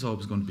work is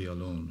always going to be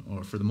alone,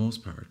 or for the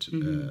most part,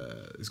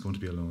 is going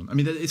to be alone. I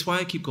mean, it's why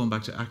I keep going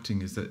back to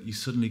acting, is that you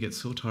suddenly get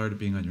so tired of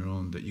being on your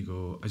own that you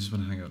go, I just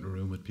want to hang out in a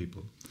room with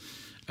people.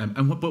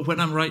 But when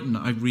I'm writing,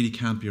 I really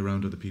can't be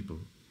around other people.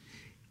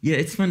 Yeah,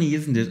 it's funny,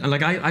 isn't it?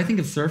 Like I think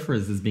of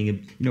surfers as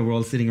being we're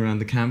all sitting around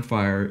the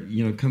campfire,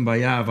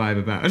 kumbaya vibe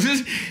about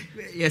it.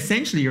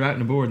 Essentially, you're out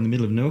and aboard in the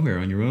middle of nowhere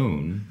on your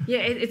own. Yeah,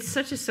 it's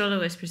such a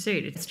soloist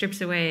pursuit. It strips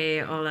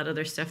away all that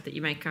other stuff that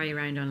you might carry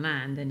around on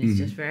land, and it's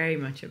just very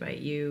much about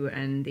you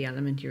and the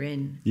element you're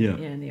in. Yeah,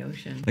 in the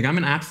ocean. Like I'm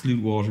an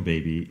absolute water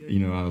baby.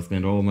 I'll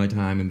spend all my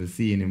time in the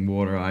sea and in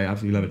water. I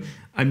absolutely love it.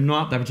 I'm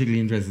not that particularly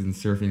interested in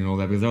surfing and all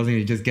that because I was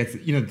thinking it just gets.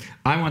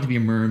 I want to be a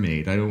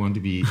mermaid. I don't want to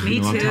be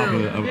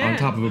on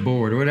top of a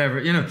board or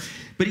whatever.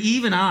 But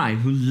even I,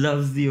 who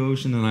loves the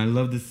ocean and I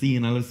love the sea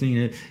and I love swimming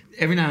it,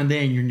 every now and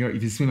then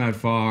if you swim out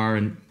far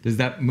and there's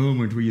that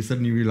moment where you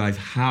suddenly realize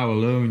how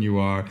alone you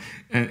are,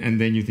 and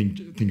then you think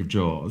of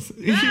Jaws.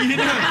 Do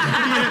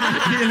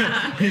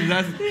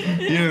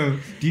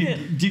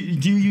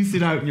you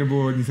sit out on your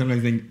board and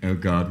sometimes think, oh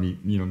God,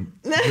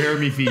 where are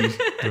my feet?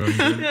 No,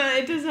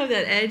 it does have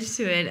that edge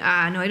to it.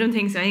 No, I don't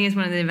think so. I think it's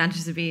one of the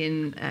advantages of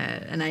being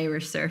an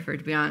Irish surfer,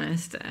 to be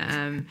honest.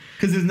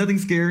 Because there's nothing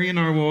scary in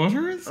our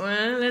waters?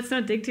 Well, let's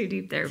not dig too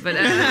deep there. But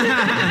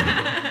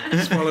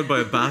swallowed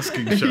by a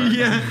basking shark.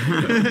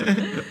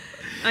 Yeah.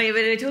 Oh yeah,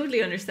 but I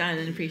totally understand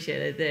and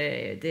appreciate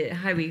it.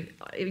 How you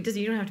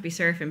don't have to be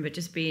surfing, but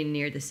just being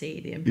near the sea,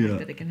 the impact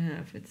that it can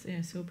have. It's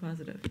so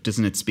positive. But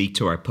doesn't it speak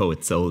to our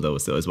poet soul though?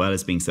 So as well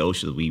as being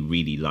social, we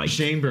really like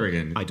Shane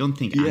Bergin. I don't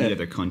think any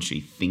other country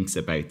thinks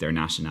about their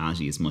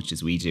nationality as much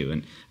as we do,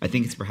 and I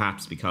think it's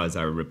perhaps because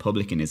our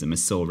republicanism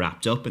is so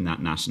wrapped up in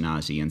that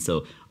nationality, and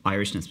so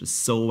Irishness was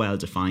so well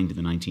defined in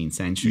the 19th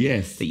century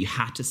that you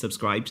had to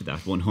subscribe to that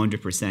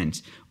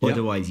 100%.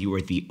 Otherwise, you were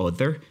the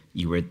other.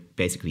 You were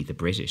basically the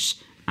British.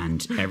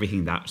 and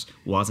everything that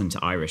wasn't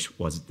Irish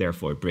was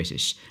therefore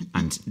British,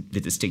 and the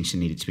distinction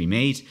needed to be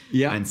made.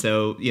 Yeah. And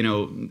so, you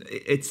know,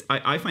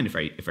 I find it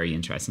very, very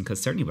interesting,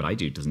 because certainly what I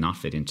do does not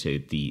fit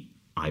into the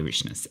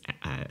Irishness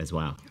as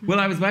well. Well,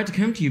 I was about to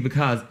come to you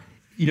because,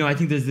 you know, I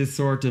think there's this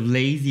sort of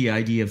lazy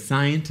idea of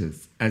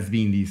scientists as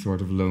being these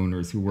sort of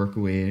loners who work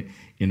away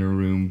in a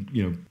room,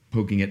 you know,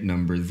 poking at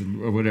numbers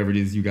or whatever it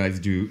is you guys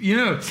do, you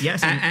know.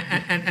 Yes.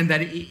 And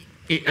that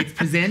it's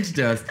presented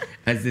us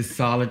as this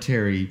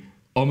solitary,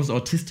 almost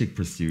autistic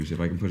pursuit, if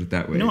I can put it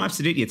that way. No,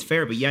 absolutely, it's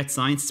fair, but yet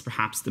science is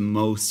perhaps the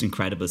most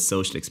incredible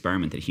social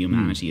experiment that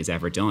humanity has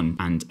ever done.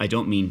 And I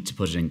don't mean to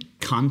put it in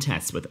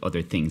contest with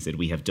other things that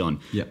we have done,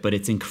 but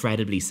it's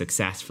incredibly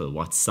successful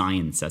what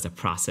science as a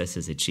process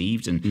has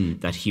achieved, and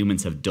that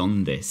humans have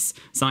done this.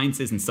 Science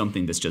isn't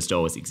something that's just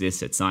always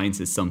existed. Science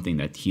is something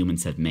that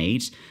humans have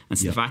made. And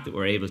so the fact that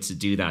we're able to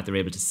do that, they're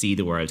able to see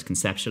the world,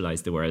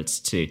 conceptualize the world,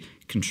 to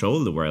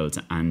control the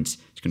world and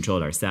to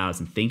control ourselves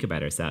and think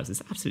about ourselves is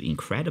absolutely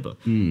incredible.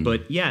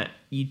 But yeah,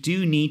 you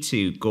do need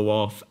to go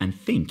off and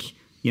think,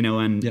 you know,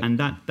 and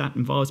that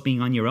involves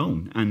being on your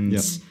own. And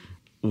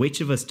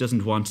which of us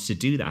doesn't want to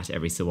do that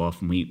every so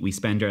often? We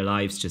spend our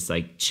lives just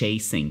like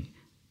chasing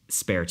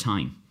spare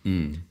time.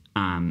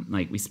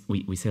 Like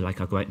we say,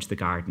 like, I'll go out into the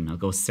garden, I'll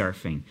go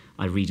surfing,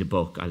 I'll read a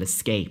book, I'll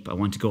escape, I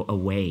want to go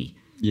away.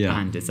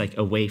 And it's like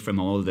away from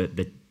all the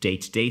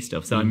day-to-day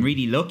stuff. So I'm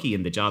really lucky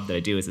in the job that I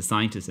do as a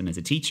scientist and as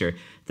a teacher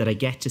that I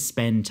get to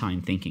spend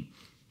time thinking.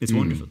 It's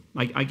wonderful.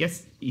 I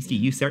guess, Easkey,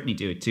 you certainly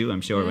do it too,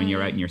 I'm sure, when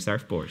you're out in your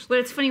surfboard. Well,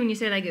 it's funny when you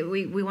say, like,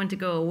 we want to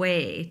go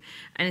away,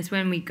 and it's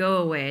when we go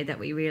away that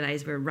we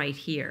realise we're right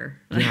here.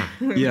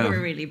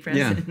 We're really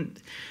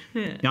present.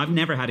 Now, I've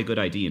never had a good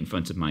idea in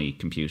front of my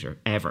computer,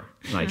 ever.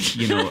 Like,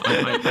 you know,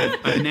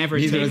 I've never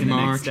taken the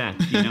next step,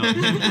 you know.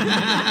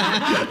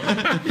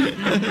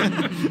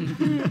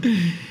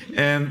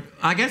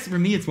 I guess for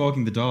me, it's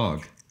walking the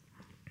dog.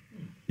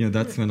 You know,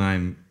 that's when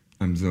I'm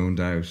zoned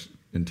out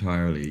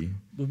entirely.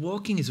 Well,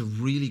 walking is a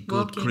really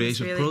good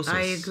creative process.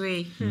 I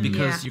agree.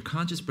 Because your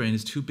conscious brain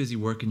is too busy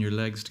working your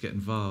legs to get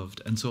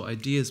involved. And so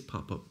ideas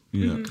pop up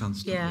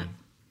constantly. Yeah.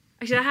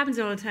 Actually, that happens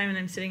all the time when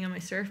I'm sitting on my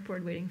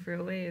surfboard waiting for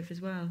a wave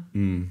as well.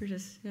 We're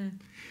just,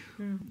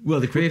 Well,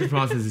 the creative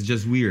process is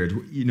just weird,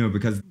 you know,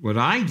 because what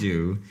I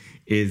do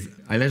is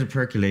I let it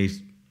percolate,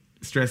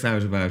 stress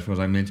out about what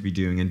I'm meant to be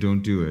doing and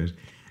don't do it.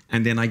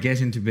 And then I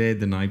get into bed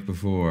the night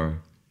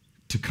before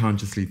to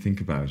consciously think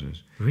about it.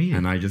 Really?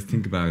 And I just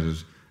think about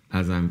it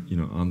as I'm, you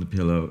know, on the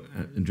pillow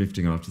and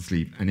drifting off to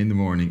sleep. And in the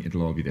morning,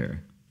 it'll all be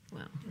there.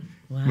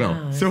 Wow.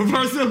 Well, so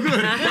far so good.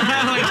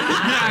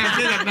 I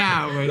say that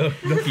now. But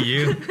Look at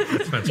you.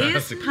 That's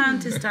fantastic. Is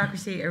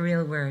Pantisocracy a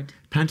real word?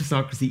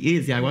 Pantisocracy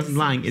is, I wasn't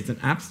lying. It's an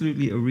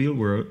absolutely a real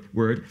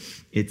word.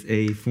 It's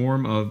a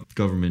form of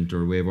government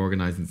or a way of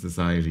organising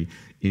society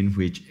in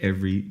which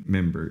every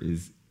member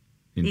is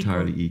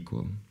entirely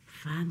equal.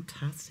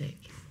 Fantastic.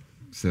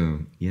 So,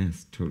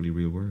 yes, totally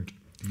real word.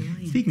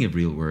 Brilliant. Speaking of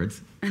real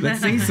words,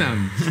 let's sing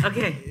some.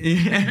 Okay.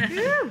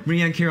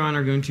 Maria and Kieran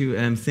are going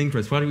to sing for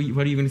us. What are you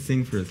going to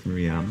sing for us,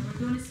 Maria?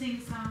 We're going to sing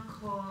a song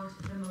called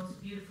The Most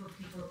Beautiful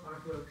People Are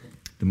Broken.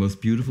 The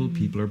Most Beautiful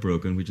People Are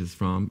Broken, which is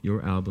from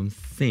your album,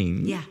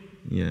 Sing. Yeah.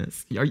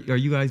 Yes. Are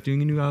you guys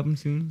doing a new album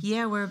soon?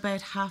 Yeah, we're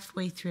about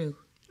halfway through.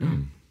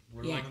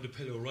 We're lying on the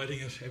pillow writing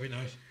it every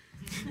night.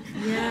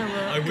 Yeah,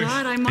 well,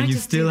 God, I might And you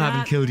just still do haven't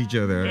that. killed each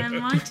other. I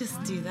might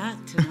just do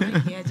that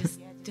tonight. Yeah,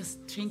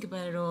 just think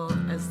about it all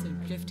as they're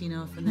drifting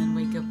off, and then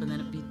wake up, and then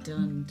it'll be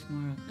done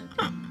tomorrow.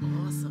 That'd be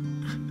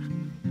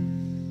awesome.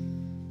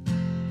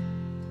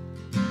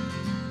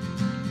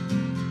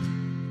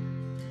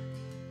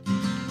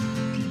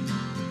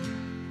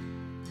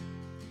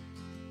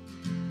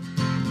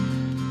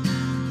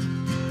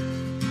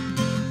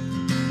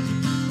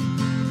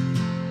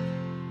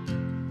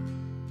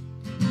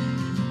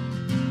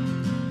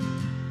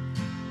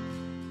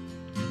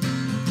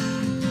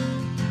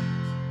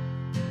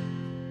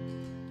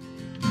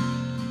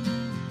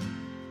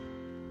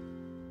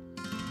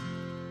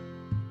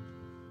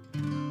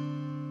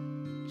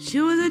 She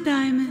was a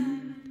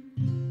diamond,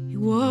 he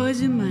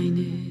was a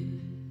miner.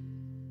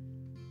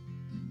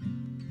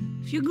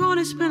 If you're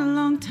gonna spend a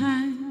long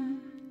time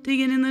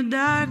digging in the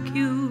dark,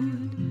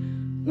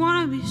 you'd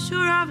wanna be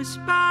sure of a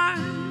spark.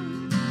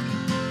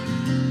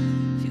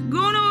 If you're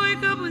gonna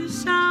wake up with the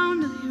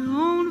sound of your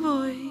own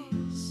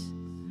voice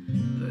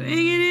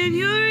ringing in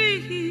your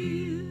ear,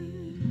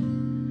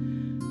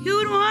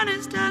 you'd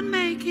wanna start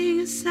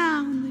making a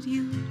sound that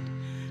you'd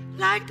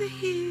like to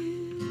hear.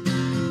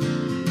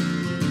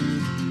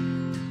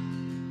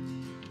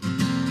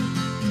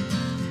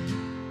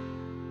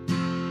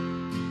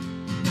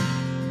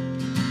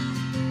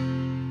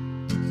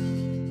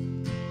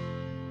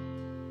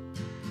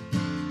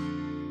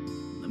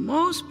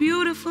 Most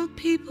beautiful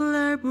people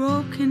are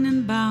broken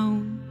and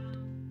bound.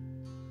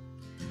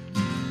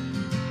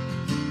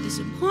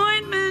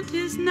 Disappointment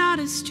is not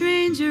a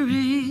stranger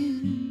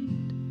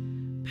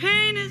and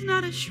pain is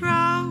not a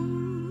shroud.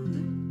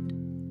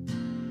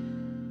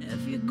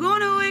 If you're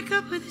gonna wake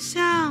up with the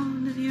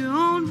sound of your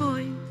own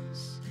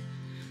voice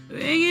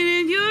ringing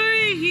in your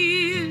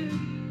ear.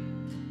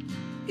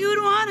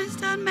 You'd want to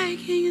start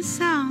making a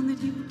sound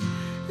that you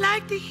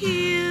like to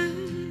hear.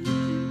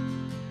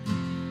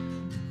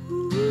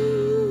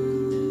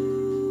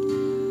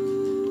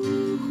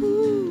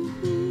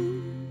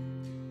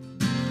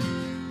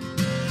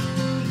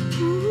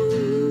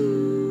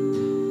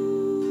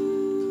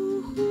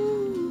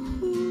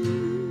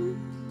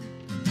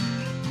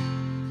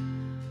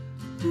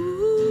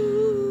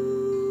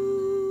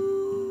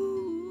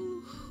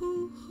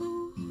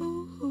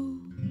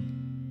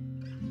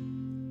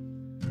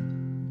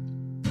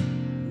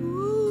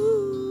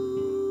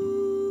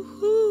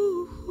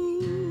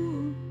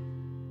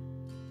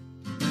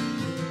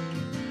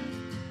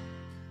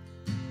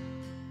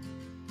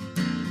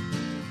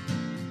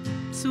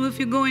 So if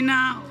you're going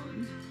out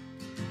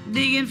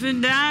digging for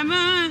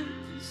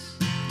diamonds,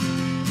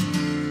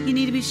 you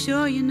need to be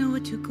sure you know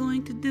what you're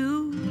going to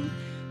do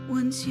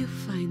once you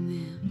find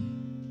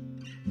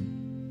them.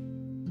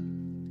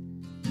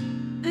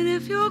 And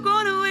if you're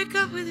going to wake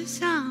up with the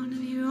sound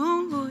of your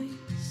own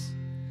voice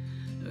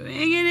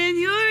ringing in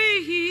your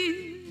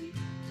ear,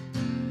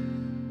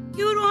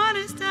 you'd want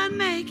to start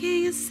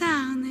making a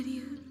sound that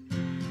you'd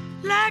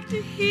like to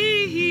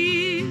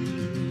hear.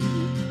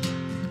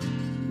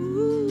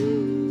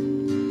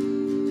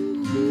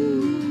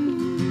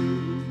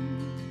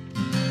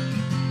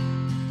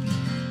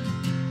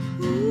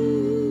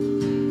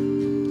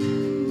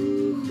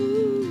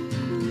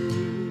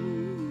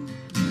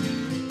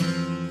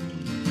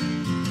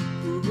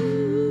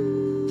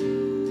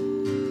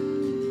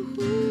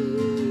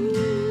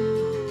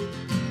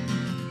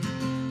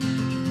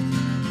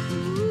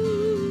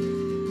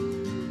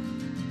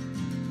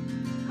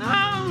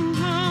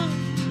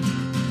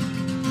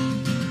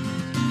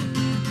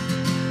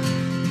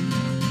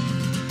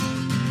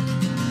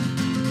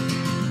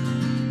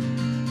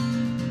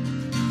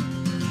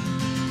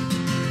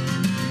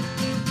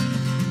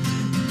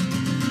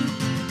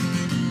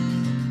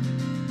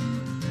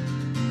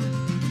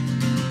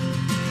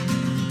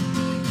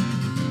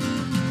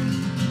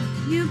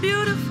 You're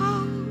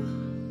beautiful,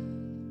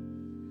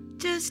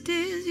 just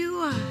as you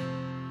are.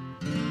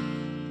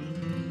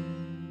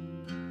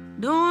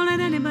 Don't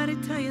let anybody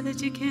tell you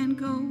that you can't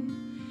go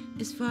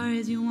as far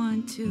as you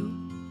want to.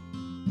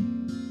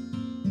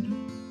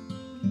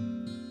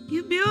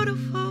 You're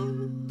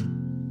beautiful,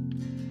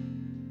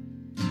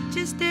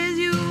 just as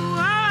you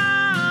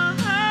are.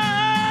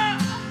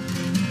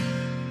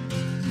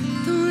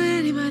 Don't let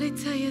anybody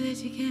tell you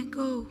that you can't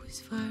go as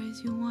far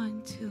as you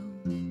want to.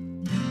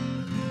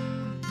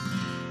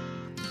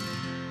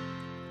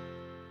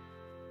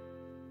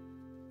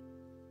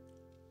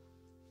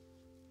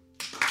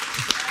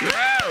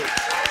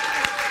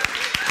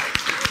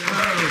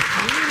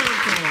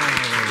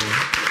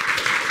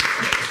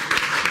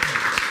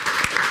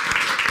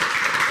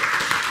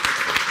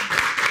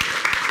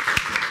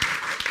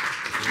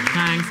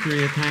 Thanks,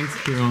 Maria.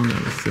 Thanks, Kieran.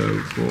 That was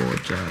so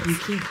gorgeous.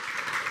 Thank you.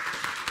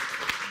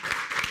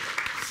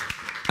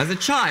 As a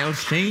child,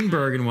 Shane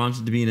Bergin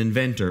wanted to be an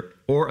inventor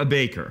or a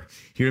baker.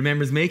 He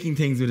remembers making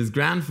things with his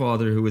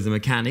grandfather, who was a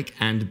mechanic,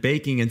 and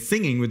baking and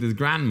singing with his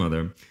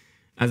grandmother.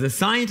 As a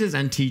scientist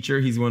and teacher,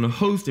 he's won a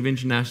host of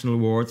international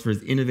awards for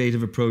his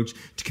innovative approach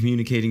to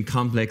communicating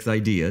complex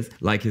ideas,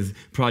 like his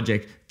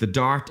project, The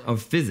Dart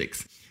of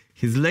Physics.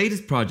 His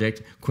latest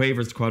project,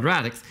 Quaver's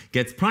Quadratics,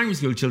 gets primary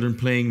school children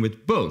playing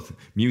with both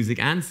music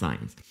and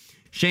science.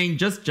 Shane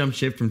just jumped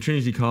ship from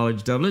Trinity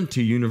College Dublin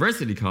to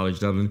University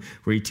College Dublin,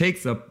 where he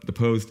takes up the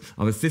post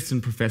of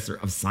Assistant Professor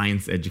of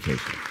Science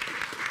Education.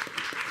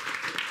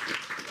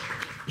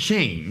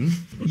 Shane,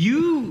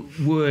 you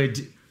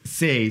would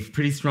say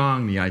pretty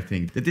strongly, I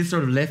think, that this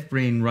sort of left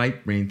brain,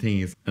 right brain thing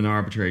is an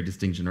arbitrary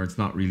distinction, or it's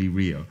not really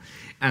real.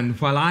 And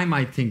while I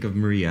might think of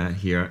Maria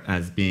here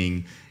as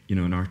being, you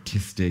know, an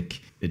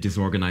artistic,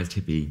 disorganized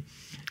hippie,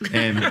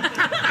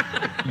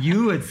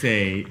 you would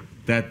say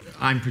that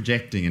I'm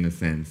projecting in a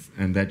sense,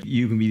 and that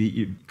you can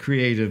be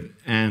creative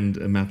and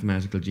a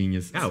mathematical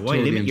genius. Yeah, why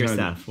limit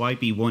yourself? Why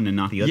be one and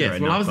not the other?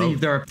 Yes, well, obviously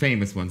there are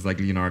famous ones like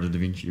Leonardo da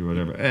Vinci or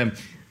whatever.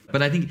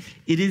 But I think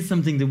it is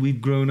something that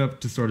we've grown up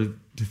to sort of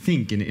to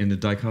think in a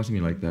dichotomy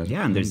like that.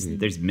 Yeah, and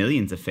there's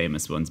millions of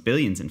famous ones,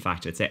 billions in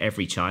fact. I'd say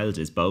every child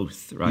is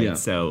both, right? Yeah.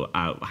 So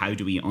how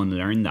do we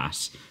unlearn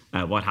that?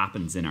 What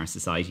happens in our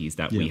societies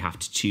that we have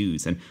to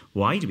choose, and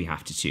why do we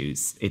have to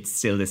choose? It's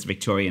still this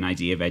Victorian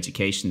idea of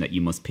education that you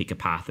must pick a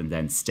path and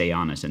then stay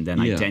on it and then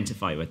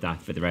identify with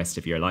that for the rest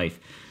of your life.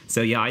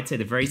 So yeah, I'd say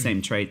the very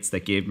same traits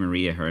that give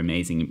Maria her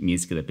amazing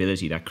musical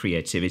ability, that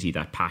creativity,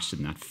 that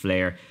passion, that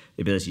flair,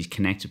 the ability to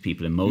connect with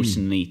people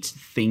emotionally, to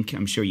think.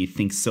 I'm sure you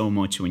think so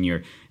much when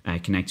you're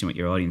connecting with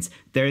your audience.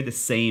 They're the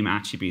same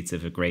attributes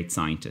of a great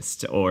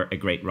scientist or a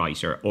great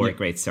writer or a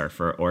great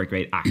surfer or a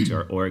great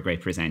actor or a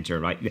great presenter,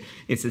 right?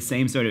 It's the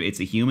same sort of, it's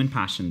a human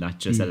passion that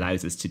just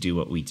allows us to do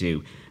what we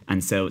do.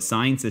 And so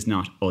science is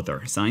not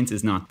other. Science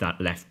is not that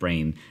left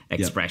brain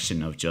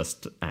expression of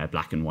just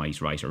black and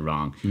white, right or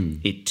wrong.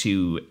 It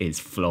too is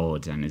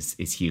flawed and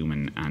is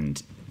human,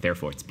 and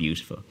therefore it's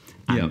beautiful.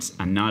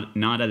 And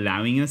not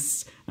allowing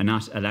us, and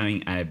not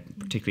allowing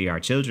particularly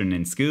our children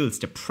in schools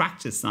to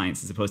practice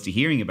science as opposed to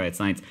hearing about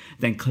science,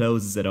 then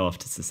closes it off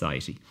to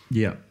society.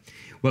 Yeah.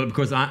 Well,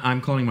 because I'm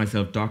calling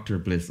myself Dr.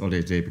 Bliss all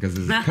day today, because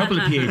there's a couple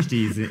of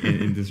PhDs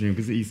in this room,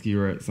 because Easkey,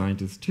 you're a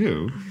scientist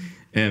too.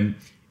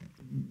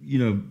 You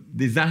know,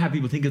 is that how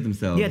people think of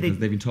themselves? Yeah, because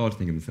they've been taught to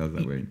think of themselves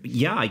that way.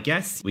 Yeah, I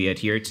guess we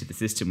adhere to the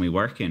system we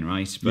work in,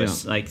 right?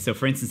 But like, so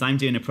for instance, I'm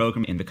doing a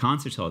program in the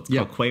concert hall. It's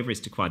called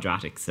Quavers to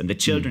Quadratics, and the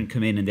children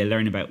come in and they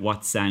learn about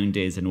what sound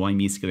is and why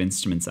musical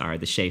instruments are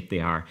the shape they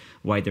are,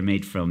 why they're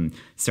made from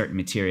certain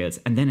materials,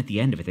 and then at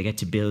the end of it, they get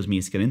to build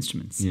musical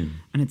instruments. And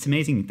it's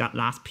amazing, that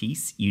last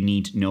piece, you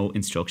need no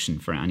instruction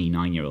for any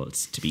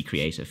 9-year-olds to be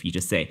creative. You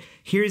just say,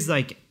 here's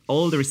like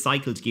all the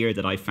recycled gear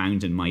that I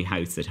found in my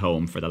house at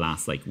home for the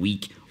last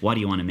week. What do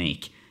you want to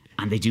make?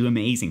 And they do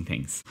amazing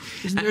things.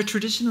 Isn't there a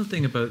traditional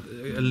thing about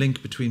a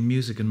link between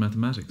music and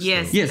mathematics?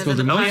 Yes. Yes, well,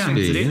 there must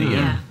be.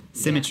 Absolutely,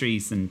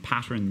 symmetries and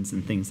patterns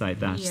and things like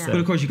that. Yeah. So.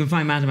 But of course, you can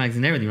find mathematics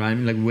in everything, right? I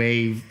mean, like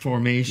wave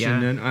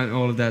formation and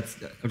all of that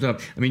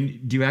stuff. I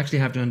mean, do you actually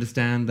have to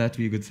understand that to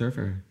be a good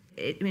surfer?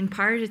 In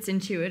part, it's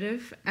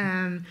intuitive,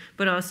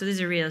 but also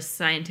there's a real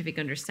scientific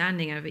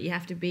understanding of it. You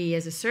have to be,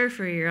 as a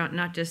surfer, you're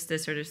not just a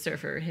sort of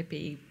surfer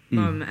hippie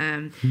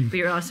bum, but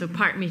you're also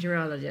part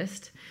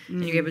meteorologist,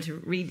 and you're able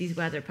to read these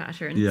weather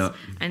patterns. Yeah.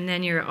 And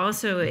then you're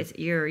also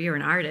you're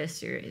an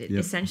artist. You're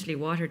essentially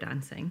water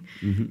dancing,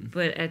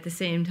 but at the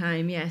same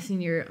time, yes,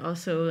 and you're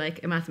also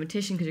like a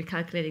mathematician because you're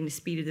calculating the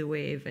speed of the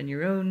wave and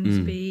your own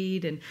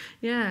speed, and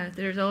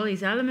there's all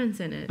these elements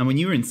in it. And when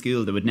you were in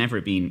school, there would never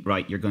have been,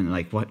 right, you're going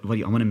like, what do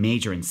you, I want to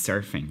major in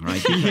surfing,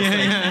 right?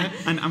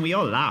 And we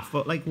all laugh,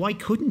 but like, why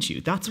couldn't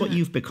you? That's what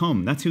you've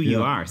become. That's who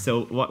you are.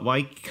 So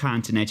why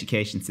can't an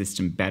education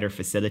system better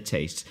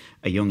facilitate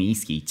a young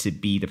Easkey to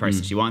be the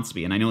person she wants to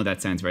be? And I know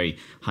that sounds very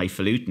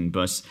highfalutin,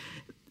 but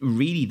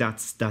really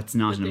that's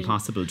not an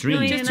impossible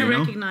dream. Just to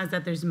recognise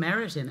that there's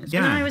merit in it.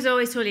 And I was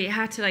always told you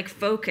had to like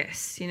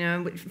focus,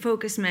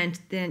 focus meant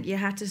then you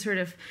had to sort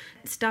of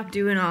stop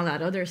doing all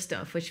that other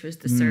stuff, which was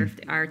the surf,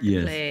 the art,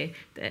 the play,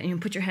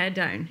 put your head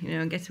down,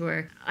 and get to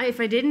work. If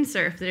I didn't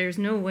surf, there's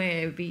no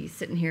way I would be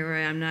sitting here where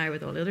I am now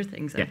with all the other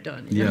things I've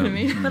done. You know what I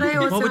mean? But I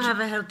also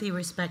have a healthy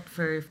respect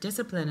for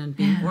discipline and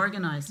being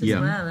organised as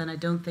well, and I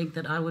don't think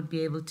that I would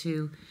be able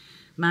to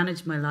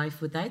manage my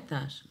life without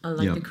that. I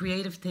like the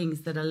creative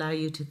things that allow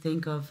you to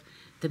think of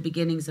the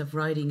beginnings of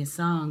writing a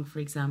song, for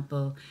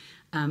example.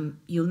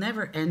 You'll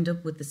never end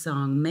up with the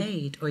song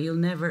made, or you'll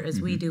never, as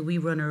we do, we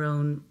run our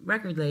own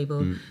record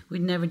label,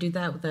 we'd never do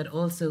that without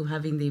also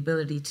having the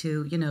ability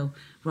to,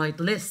 write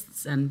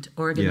lists and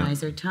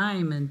organise our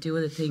time and do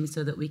other things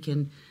so that we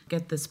can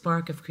get the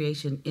spark of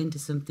creation into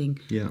something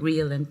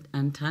real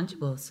and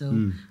tangible.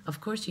 So, of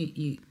course,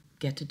 you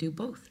get to do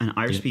both. And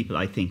Irish people,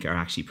 I think, are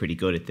actually pretty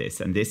good at this.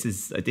 And this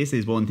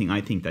is one thing I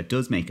think that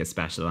does make us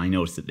special. I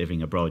noticed it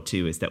living abroad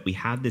too, is that we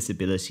have this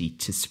ability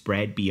to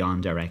spread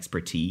beyond our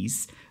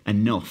expertise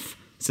enough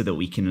so that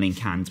we can link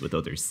hands with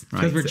others.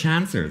 Because we're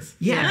chancers.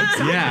 Yeah,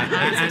 exactly.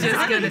 I was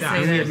just going to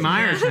say that. We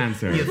admire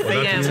chancers. You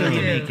fake it till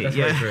you make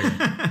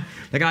it.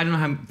 Like, I don't know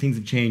how things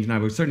have changed now,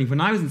 but certainly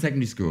when I was in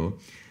secondary school,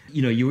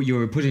 you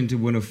were put into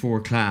one of 4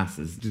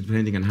 classes,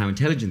 depending on how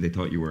intelligent they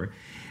thought you were.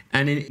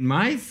 And in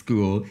my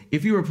school,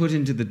 if you were put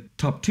into the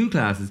top 2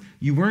 classes,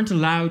 you weren't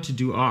allowed to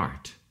do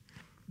art.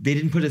 They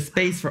didn't put a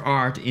space for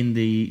art in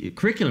the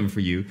curriculum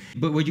for you,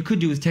 but what you could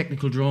do is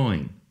technical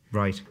drawing.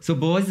 Right. So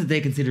boys that they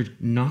considered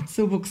not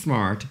so book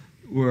smart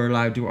were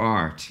allowed to do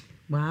art.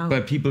 Wow.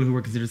 But people who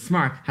were considered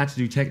smart had to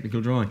do technical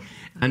drawing.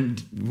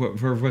 And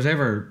for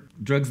whatever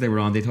drugs they were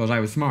on, they thought I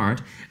was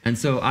smart. And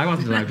so I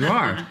wasn't allowed to do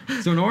art.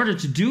 So in order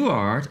to do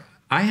art,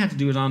 I had to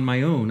do it on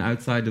my own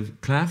outside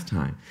of class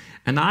time.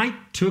 And I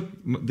took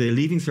the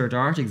Leaving Cert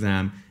art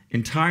exam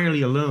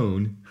entirely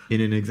alone in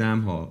an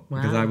exam hall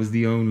because I was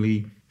the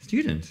only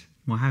student.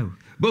 Wow.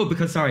 Well,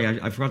 because, sorry,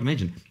 I forgot to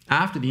mention,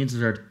 after the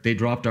Intercert, they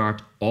dropped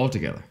art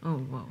altogether.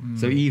 Oh, wow.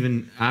 So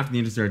even after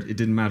the Intercert, it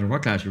didn't matter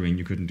what class you were in,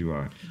 you couldn't do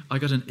art. I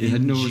got an NG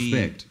had no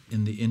respect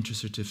in the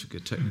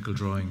Inter-Certificate Technical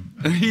Drawing.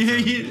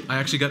 I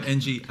actually got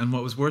NG, and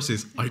what was worse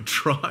is I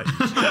tried.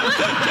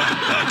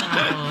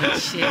 Oh,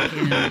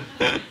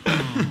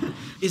 chicken.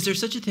 Is there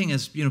such a thing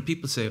as,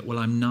 people say, well,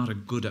 I'm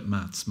not good at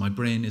maths. My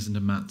brain isn't a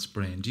maths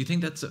brain. Do you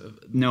think that's...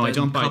 No, I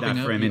don't buy that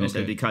for a minute,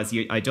 okay. Because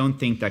I don't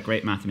think that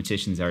great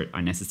mathematicians are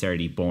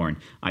necessarily born.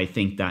 I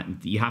think that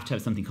you have to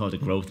have something called a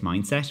growth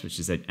mindset, which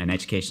is an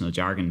educational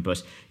jargon,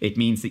 but it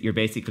means that you're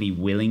basically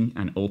willing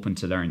and open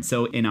to learn.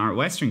 So in our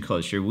Western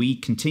culture, we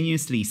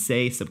continuously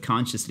say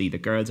subconsciously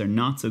that girls are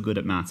not so good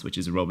at maths, which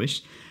is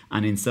rubbish.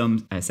 And in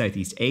some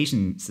Southeast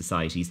Asian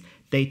societies,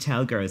 they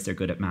tell girls they're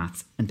good at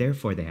maths, and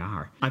therefore they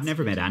are. I've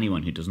never met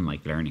anyone who doesn't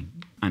like learning.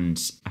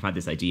 And I've had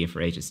this idea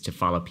for ages to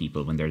follow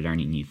people when they're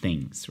learning new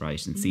things,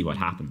 right, and see what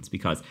happens,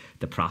 because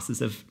the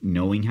process of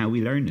knowing how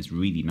we learn is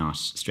really not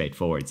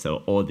straightforward. So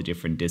all the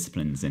different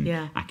disciplines in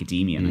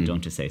academia, and I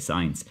don't just say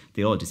science,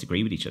 they all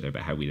disagree with each other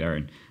about how we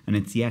learn. And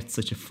it's yet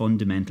such a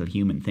fundamental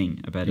human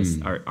thing about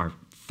us, our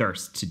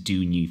thirst to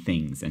do new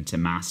things and to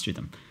master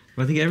them.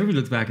 Well, I think everybody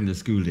looks back in their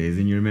school days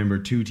and you remember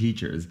two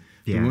teachers.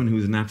 The one who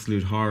was an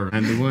absolute horror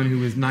and the one who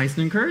was nice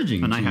and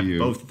encouraging and to you. And I have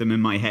both of them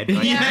in my head.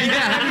 Right?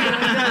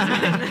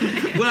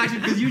 Well, actually,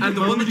 because you did and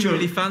the one that you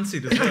really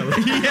fancied as well.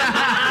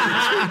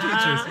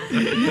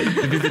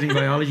 The visiting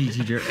biology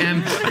teacher.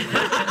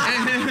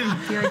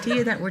 The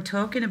idea that we're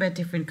talking about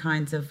different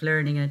kinds of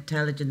learning and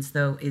intelligence,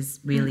 though, is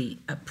really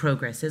a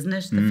progress, isn't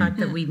it? The fact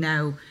that we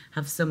now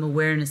have some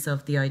awareness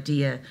of the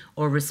idea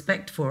or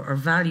respect for or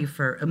value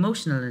for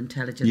emotional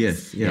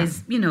intelligence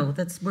is,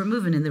 we're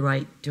moving in the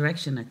right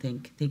direction, I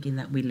think, thinking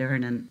that we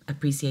learn and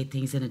appreciate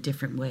things in a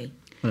different way.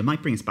 Well, it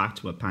might bring us back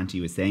to what Panti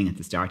was saying at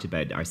the start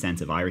about our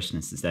sense of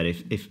Irishness, is that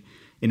if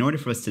in order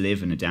for us to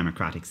live in a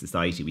democratic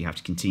society, we have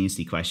to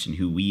continuously question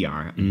who we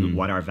are and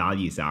what our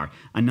values are,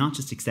 and not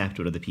just accept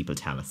what other people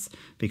tell us.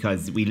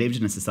 Because we lived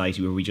in a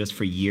society where we just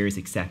for years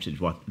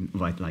accepted what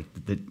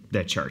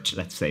the church,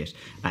 let's say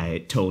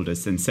it, told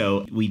us. And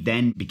so we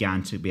then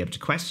began to be able to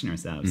question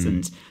ourselves.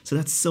 And so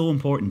that's so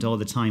important all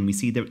the time. We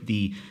see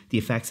the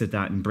effects of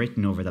that in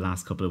Britain over the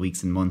last couple of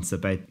weeks and months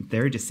about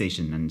their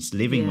decision and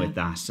living with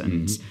that.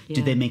 And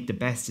did they make the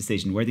best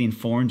decision? Were they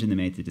informed when they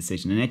made the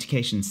decision? And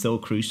education is so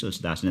crucial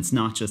to that. And it's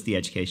not just the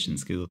education in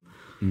school.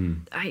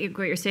 I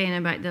agree what you're saying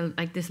about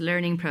this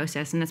learning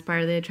process, and that's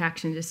part of the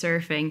attraction to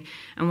surfing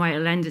and why it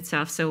lends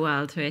itself so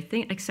well to, I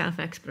think,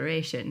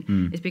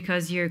 self-exploration is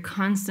because you're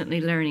constantly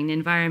learning. The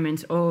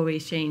environment's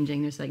always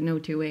changing. There's no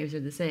two waves are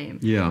the same.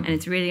 And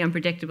it's really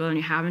unpredictable, and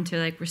you're having to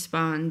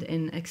respond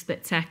in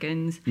split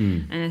seconds.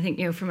 And I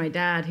think, for my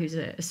dad, who's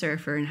a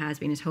surfer and has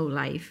been his whole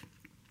life,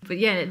 but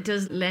yeah, it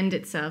does lend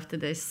itself to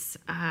this,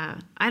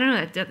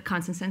 that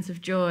constant sense of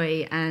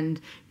joy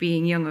and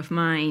being young of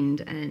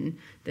mind and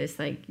this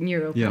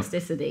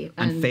neuroplasticity.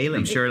 And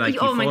failing, you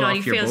oh my fall God,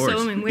 off you your fail board.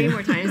 so many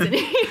more times than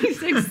you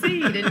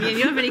succeed, and you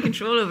don't have any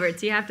control over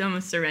it, so you have to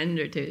almost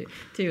surrender to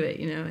it,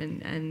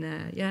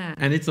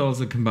 And it's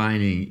also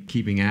combining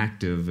keeping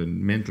active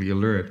and mentally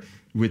alert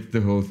with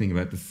the whole thing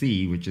about the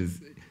sea, which is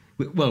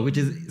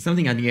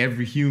something I think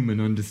every human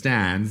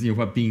understands,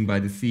 what being by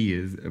the sea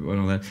is and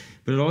all that.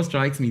 But it all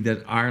strikes me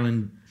that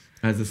Ireland,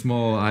 as a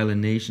small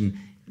island nation,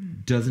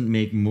 doesn't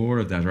make more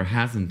of that or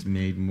hasn't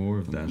made more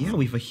of that. Yeah,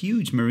 we've a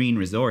huge marine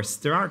resource.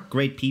 There are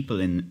great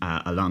people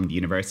along the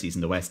universities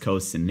in the West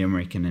Coast, in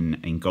Limerick and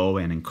in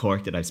Galway and in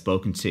Cork that I've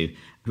spoken to,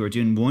 who are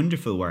doing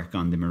wonderful work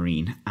on the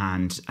marine.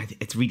 And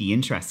it's really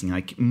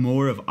interesting.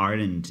 More of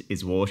Ireland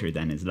is water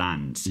than is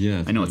land.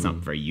 Yeah, I know it's not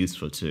very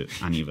useful to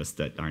any of us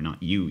that are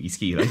not you,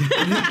 Easkey.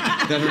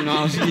 That are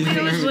not. I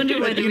always wonder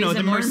whether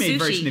the mermaid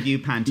version of you,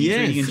 Panti.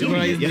 Yes,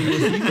 really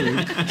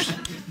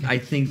I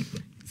think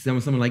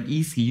someone like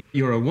Easkey,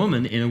 you're a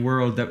woman in a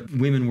world that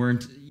women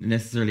weren't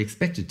necessarily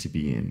expected to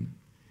be in.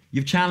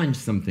 You've challenged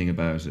something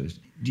about it.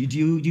 Do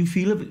you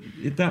feel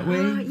it that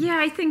way? Yeah,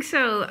 I think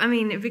so. I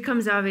mean, it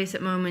becomes obvious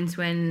at moments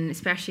when,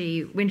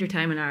 especially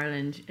wintertime in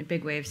Ireland, a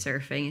big wave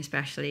surfing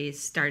especially is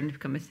starting to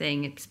become a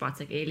thing at spots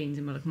like Aliens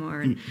in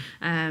Mullaghmore.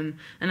 And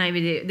I'd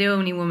be the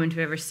only woman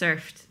to ever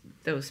surfed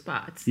those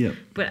spots. Yeah.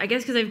 But I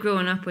guess because I've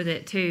grown up with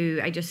it too,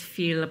 I just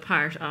feel a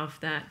part of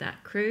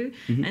that crew.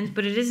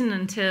 But it isn't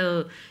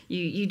until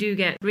you do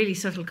get really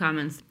subtle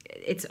comments.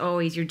 It's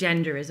always, your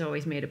gender is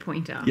always made a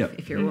point of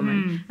if you're a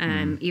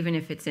woman, even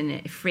if it's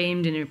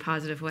framed in a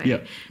positive way.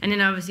 Yep. And then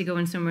obviously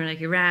going somewhere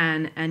like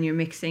Iran and you're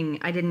mixing,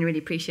 I didn't really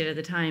appreciate at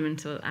the time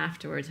until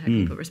afterwards how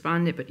people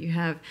responded, but you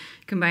have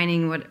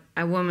combining what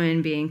a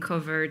woman being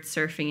covered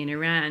surfing in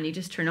Iran, you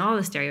just turn all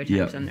the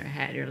stereotypes on their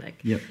head, or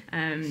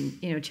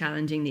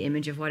challenging the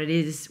image of what it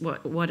is,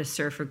 what a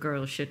surfer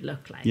girl should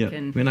look like. Yeah.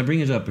 And when I bring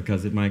it up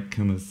because it might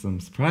come as some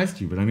surprise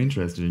to you, but I'm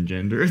interested in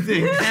gender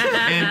things.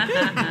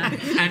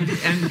 and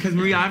because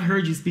Maria, I've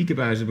heard you speak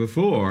about it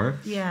before.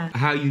 Yeah.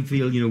 How you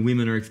feel,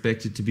 women are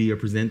expected to be or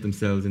present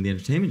themselves in the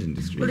entertainment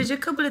industry. Well, there's a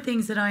couple of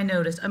things that I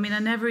noticed. I mean, I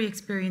never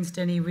experienced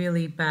any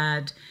really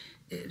bad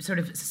sort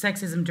of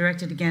sexism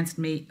directed against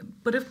me,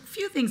 but a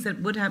few things that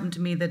would happen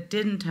to me that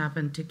didn't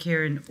happen to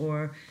Kieran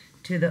or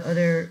to the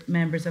other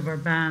members of our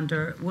band.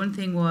 Or one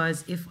thing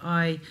was, if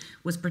I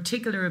was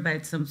particular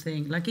about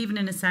something, like even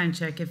in a sound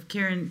check, if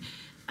Kieran,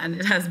 and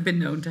it has been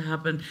known to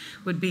happen,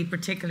 would be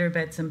particular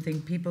about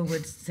something, people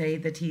would say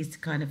that he's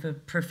kind of a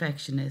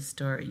perfectionist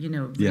or,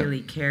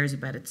 really cares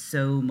about it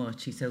so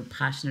much. He's so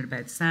passionate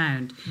about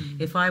sound.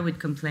 If I would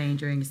complain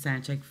during a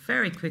sound check,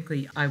 very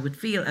quickly I would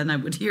feel, and I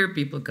would hear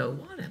people go,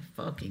 what a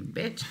fucking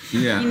bitch.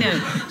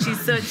 Yeah. She's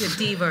such a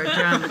diva or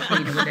drama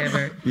queen or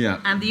whatever. Yeah.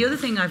 And the other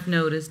thing I've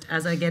noticed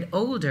as I get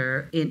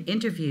older in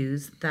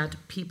interviews, that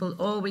people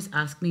always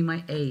ask me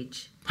my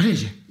age. What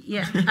is it?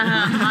 Yeah,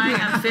 I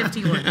am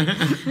 51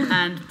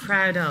 and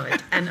proud of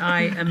it, and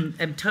I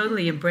am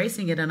totally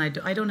embracing it, and I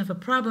don't have a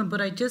problem,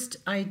 but I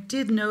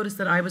did notice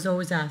that I was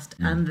always asked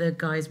and the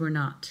guys were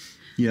not.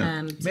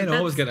 Yeah. Men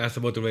always get asked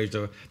about their age,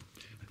 though,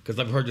 because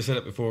I've heard you say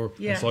that before.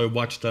 Yeah. And so I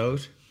watched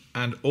out,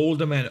 and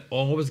older men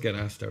always get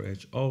asked their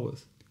age.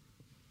 Always.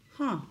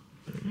 Huh.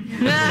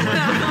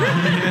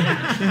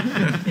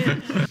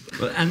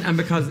 Well, and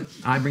because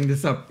I bring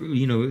this up,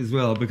 as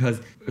well, because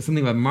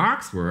something about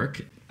Mark's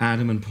work,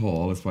 Adam and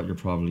Paul, is what you're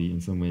probably in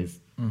some ways,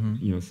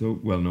 so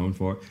well known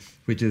for,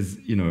 which is,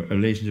 a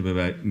relationship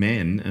about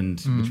men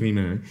and between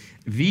men.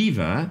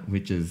 Viva,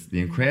 which is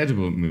the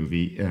incredible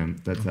movie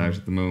that's out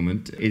at the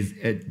moment, is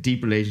a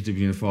deep relationship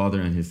between a father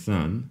and his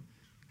son.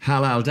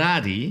 Halal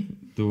Daddy,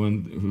 the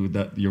one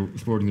that you're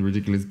sporting the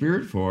ridiculous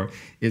beard for,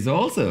 is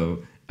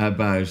also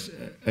about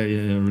a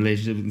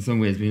relationship in some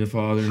ways between a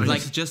father and... Are you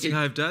suggesting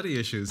I have daddy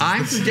issues?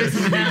 I'm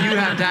suggesting that you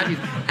have daddy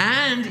issues.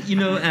 And,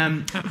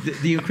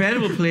 the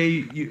incredible play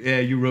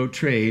you wrote,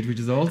 Trade,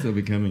 which is also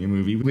becoming a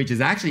movie, which is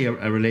actually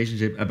a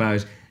relationship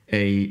about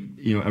a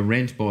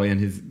rent boy and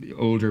his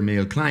older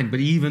male client. But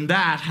even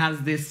that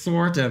has this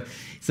sort of...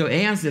 So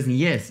I'm suggesting,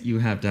 yes, you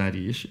have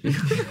daddy issues.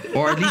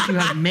 Or at least you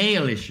have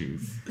male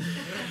issues.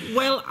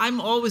 Well, I'm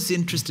always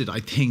interested, I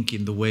think,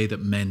 in the way that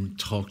men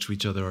talk to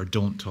each other or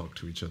don't talk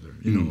to each other.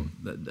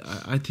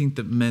 I think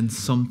that men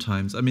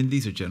sometimes,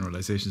 these are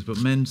generalizations, but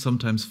men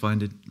sometimes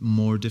find it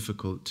more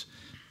difficult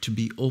to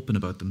be open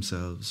about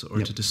themselves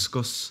or to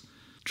discuss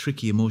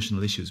tricky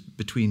emotional issues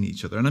between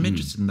each other. And I'm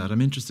interested in that.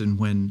 I'm interested in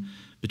when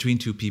between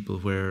two people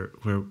where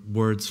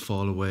words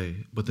fall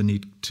away, but the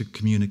need to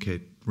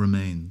communicate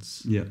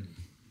remains. Yeah.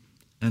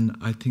 And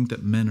I think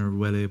that men are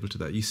well able to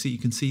that. You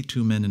can see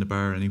two men in a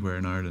bar anywhere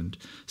in Ireland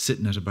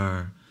sitting at a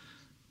bar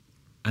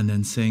and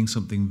then saying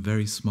something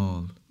very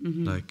small,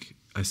 like,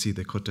 I see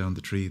they cut down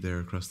the tree there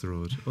across the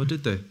road. Oh,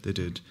 did they? They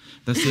did.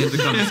 That's the end of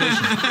the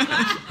conversation.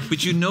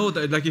 But you know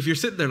that, like, if you're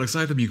sitting there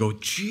beside them, you go,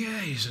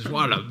 Jesus,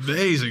 what an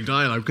amazing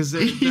dialogue. Because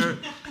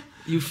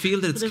you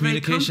feel that it's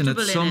communication at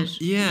some...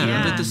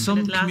 that there's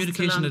some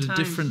communication at a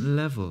different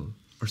level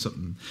or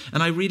something.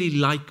 And I really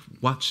like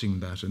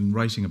watching that and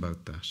writing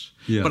about that.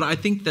 Yeah. But I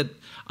think that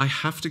I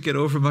have to get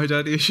over my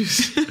daddy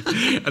issues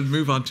and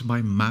move on to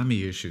my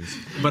mammy issues.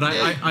 But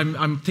I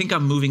think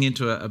I'm moving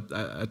into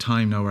a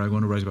time now where I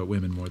want to write about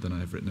women more than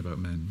I've written about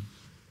men.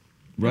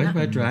 Write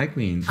about drag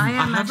queens. I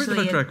am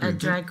actually a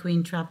drag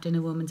queen trapped in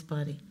a woman's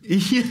body.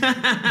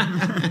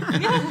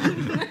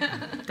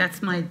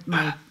 That's my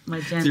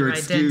gender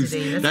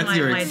identity. That's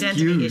my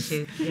identity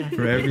issue. Yeah.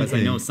 For everything. Because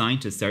I know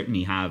scientists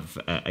certainly have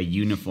a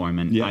uniform,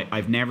 and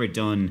I've never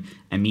done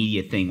a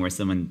media thing where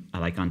someone,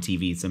 like on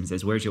TV, someone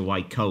says, "Where's your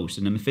white coat?"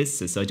 And I'm a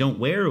physicist, so I don't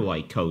wear a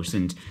white coat.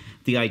 And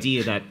the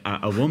idea that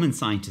a woman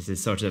scientist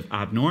is sort of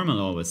abnormal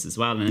always as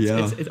well. And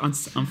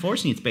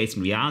unfortunately, it's based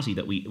on reality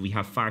that we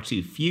have far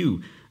too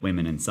few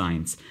women in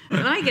science.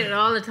 Well, I get it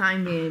all the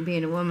time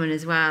being a woman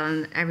as well,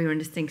 and everyone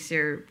just thinks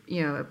you're,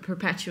 a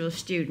perpetual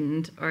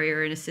student or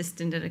you're an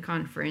assistant at a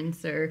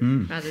conference, or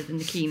rather than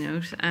the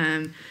keynote.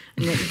 And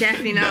you're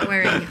definitely not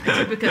wearing a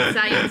typical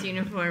science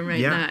uniform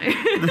now.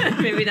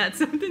 Maybe that's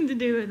something to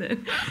do with it.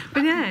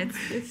 But yeah,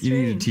 it's you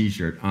need a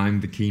T-shirt.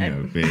 I'm the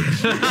keynote,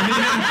 bitch.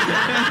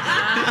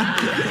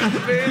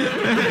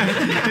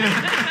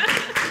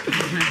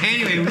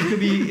 Anyway, we could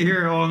be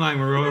here all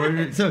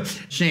night. So,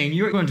 Shane,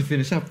 you're going to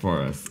finish up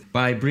for us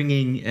by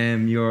bringing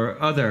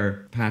your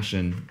other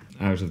passion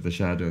out of the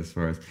shadows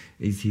for us.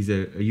 He's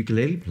a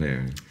ukulele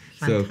player.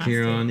 Fantastic. So,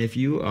 Kieran, if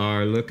you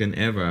are looking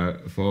ever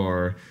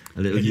for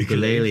a little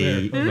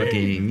ukulele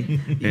looking,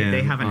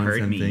 they haven't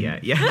heard me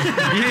yet.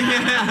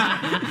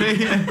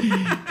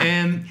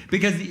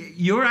 Because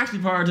you're actually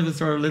part of a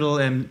sort of little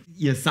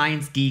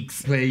science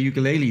geeks play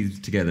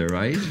ukuleles together,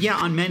 right? Yeah,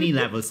 on many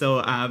levels.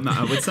 So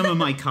with some of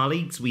my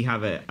colleagues, we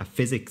have a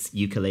physics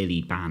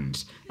ukulele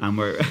band, and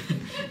we're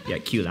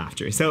cue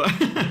laughter. So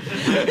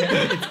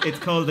it's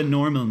called the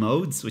Normal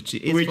Modes, which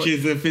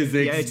is a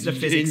physics. Yeah, it's a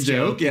physics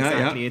joke. Yeah,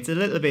 exactly. It's a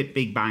little bit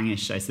Big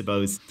Bangish, I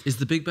suppose. Is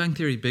the Big Bang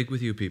Theory big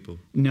with you people?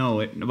 No,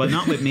 well,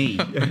 not with me.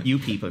 You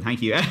people,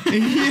 thank you.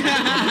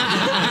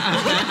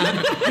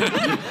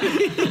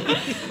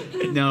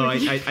 No,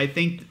 I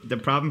think the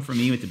problem for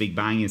me with the Big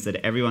Bang is that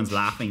everyone's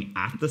laughing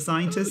at the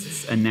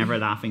scientists and never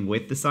laughing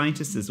with the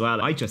scientists as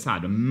well. I just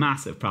had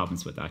massive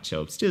problems with that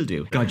show. Still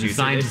do. God, you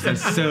scientists are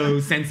so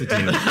sensitive.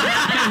 Anyway,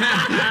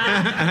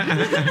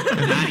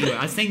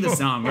 I'll sing the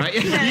song, right?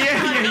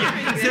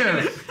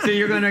 Yeah. So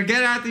you're going to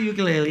get out the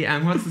ukulele,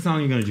 and what's the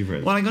song you're going to do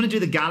first? Well, I'm going to do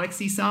the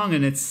Galaxy song,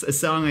 and it's a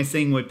song I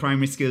sing with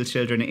primary school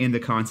children in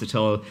the concert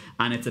hall,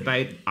 and it's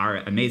about our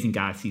amazing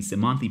galaxies, the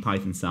Monty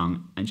Python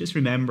song. And just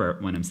remember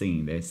when I'm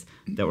singing this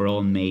that we're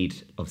all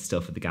made of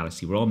stuff of the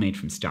galaxy. We're all made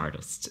from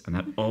stardust, and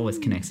that always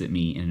connects with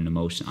me on an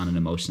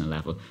emotional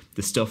level.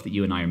 The stuff that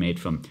you and I are made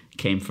from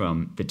came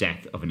from the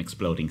death of an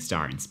exploding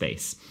star in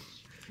space.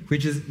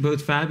 Which is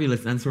both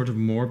fabulous and sort of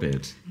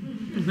morbid.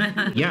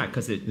 Yeah,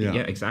 because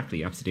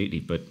exactly, absolutely,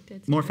 but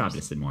more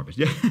fabulous than morbid.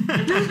 Well,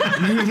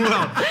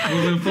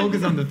 we'll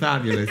focus on the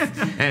fabulous.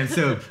 And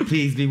so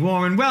please be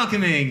warm and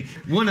welcoming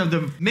one of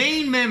the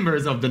main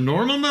members of the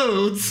Normal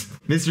Modes,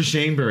 Mr.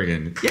 Shane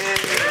Bergin. Yay!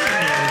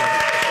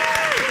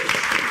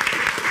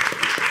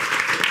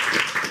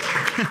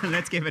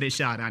 Let's give it a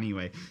shot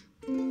anyway.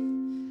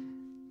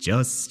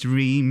 Just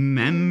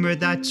remember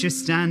that you're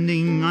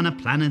standing on a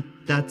planet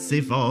that's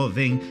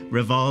evolving,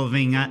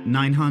 revolving at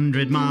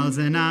 900 miles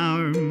an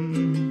hour.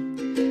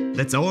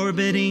 That's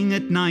orbiting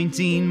at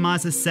 19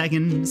 miles a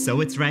second,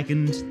 so it's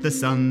reckoned the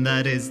sun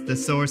that is the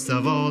source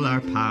of all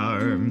our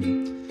power.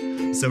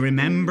 So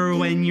remember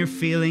when you're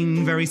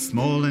feeling very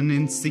small and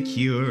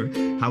insecure,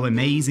 how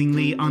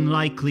amazingly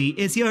unlikely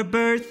is your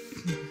birth.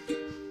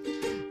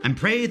 And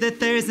pray that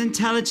there's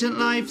intelligent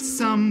life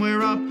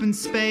somewhere up in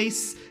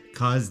space,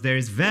 'cause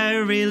there's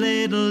very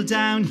little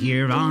down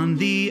here on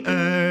the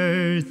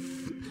earth.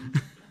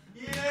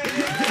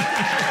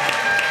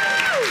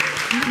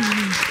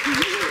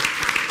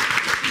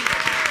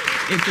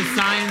 If the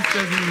science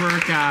doesn't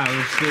work out,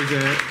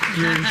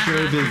 you're in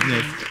show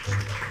business.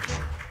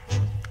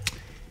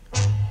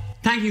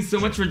 Thank you so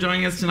much for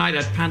joining us tonight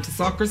at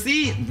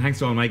Pantisocracy. And thanks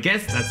to all my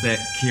guests. That's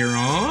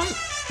Kieran,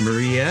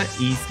 Maria,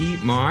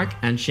 Easkey, Mark,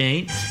 and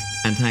Shane.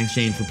 And thanks,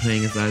 Shane, for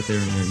playing us out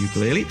there on your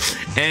ukulele.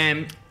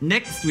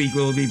 Next week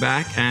we'll be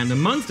back, and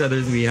amongst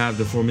others we have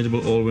the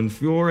formidable Olwen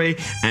Fiore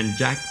and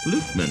Jack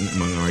Lukeman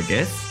among our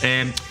guests.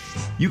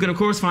 You can, of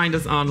course, find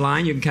us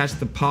online. You can catch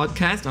the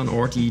podcast on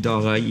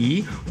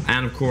rte.ie.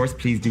 And, of course,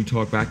 please do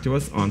talk back to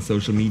us on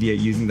social media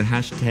using the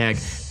hashtag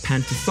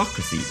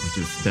Pantisocracy, which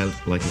is spelled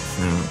like it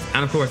sounds.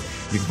 And, of course,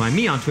 you can find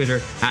me on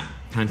Twitter at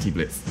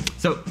PantiBlitz.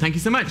 So, thank you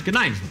so much. Good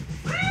night.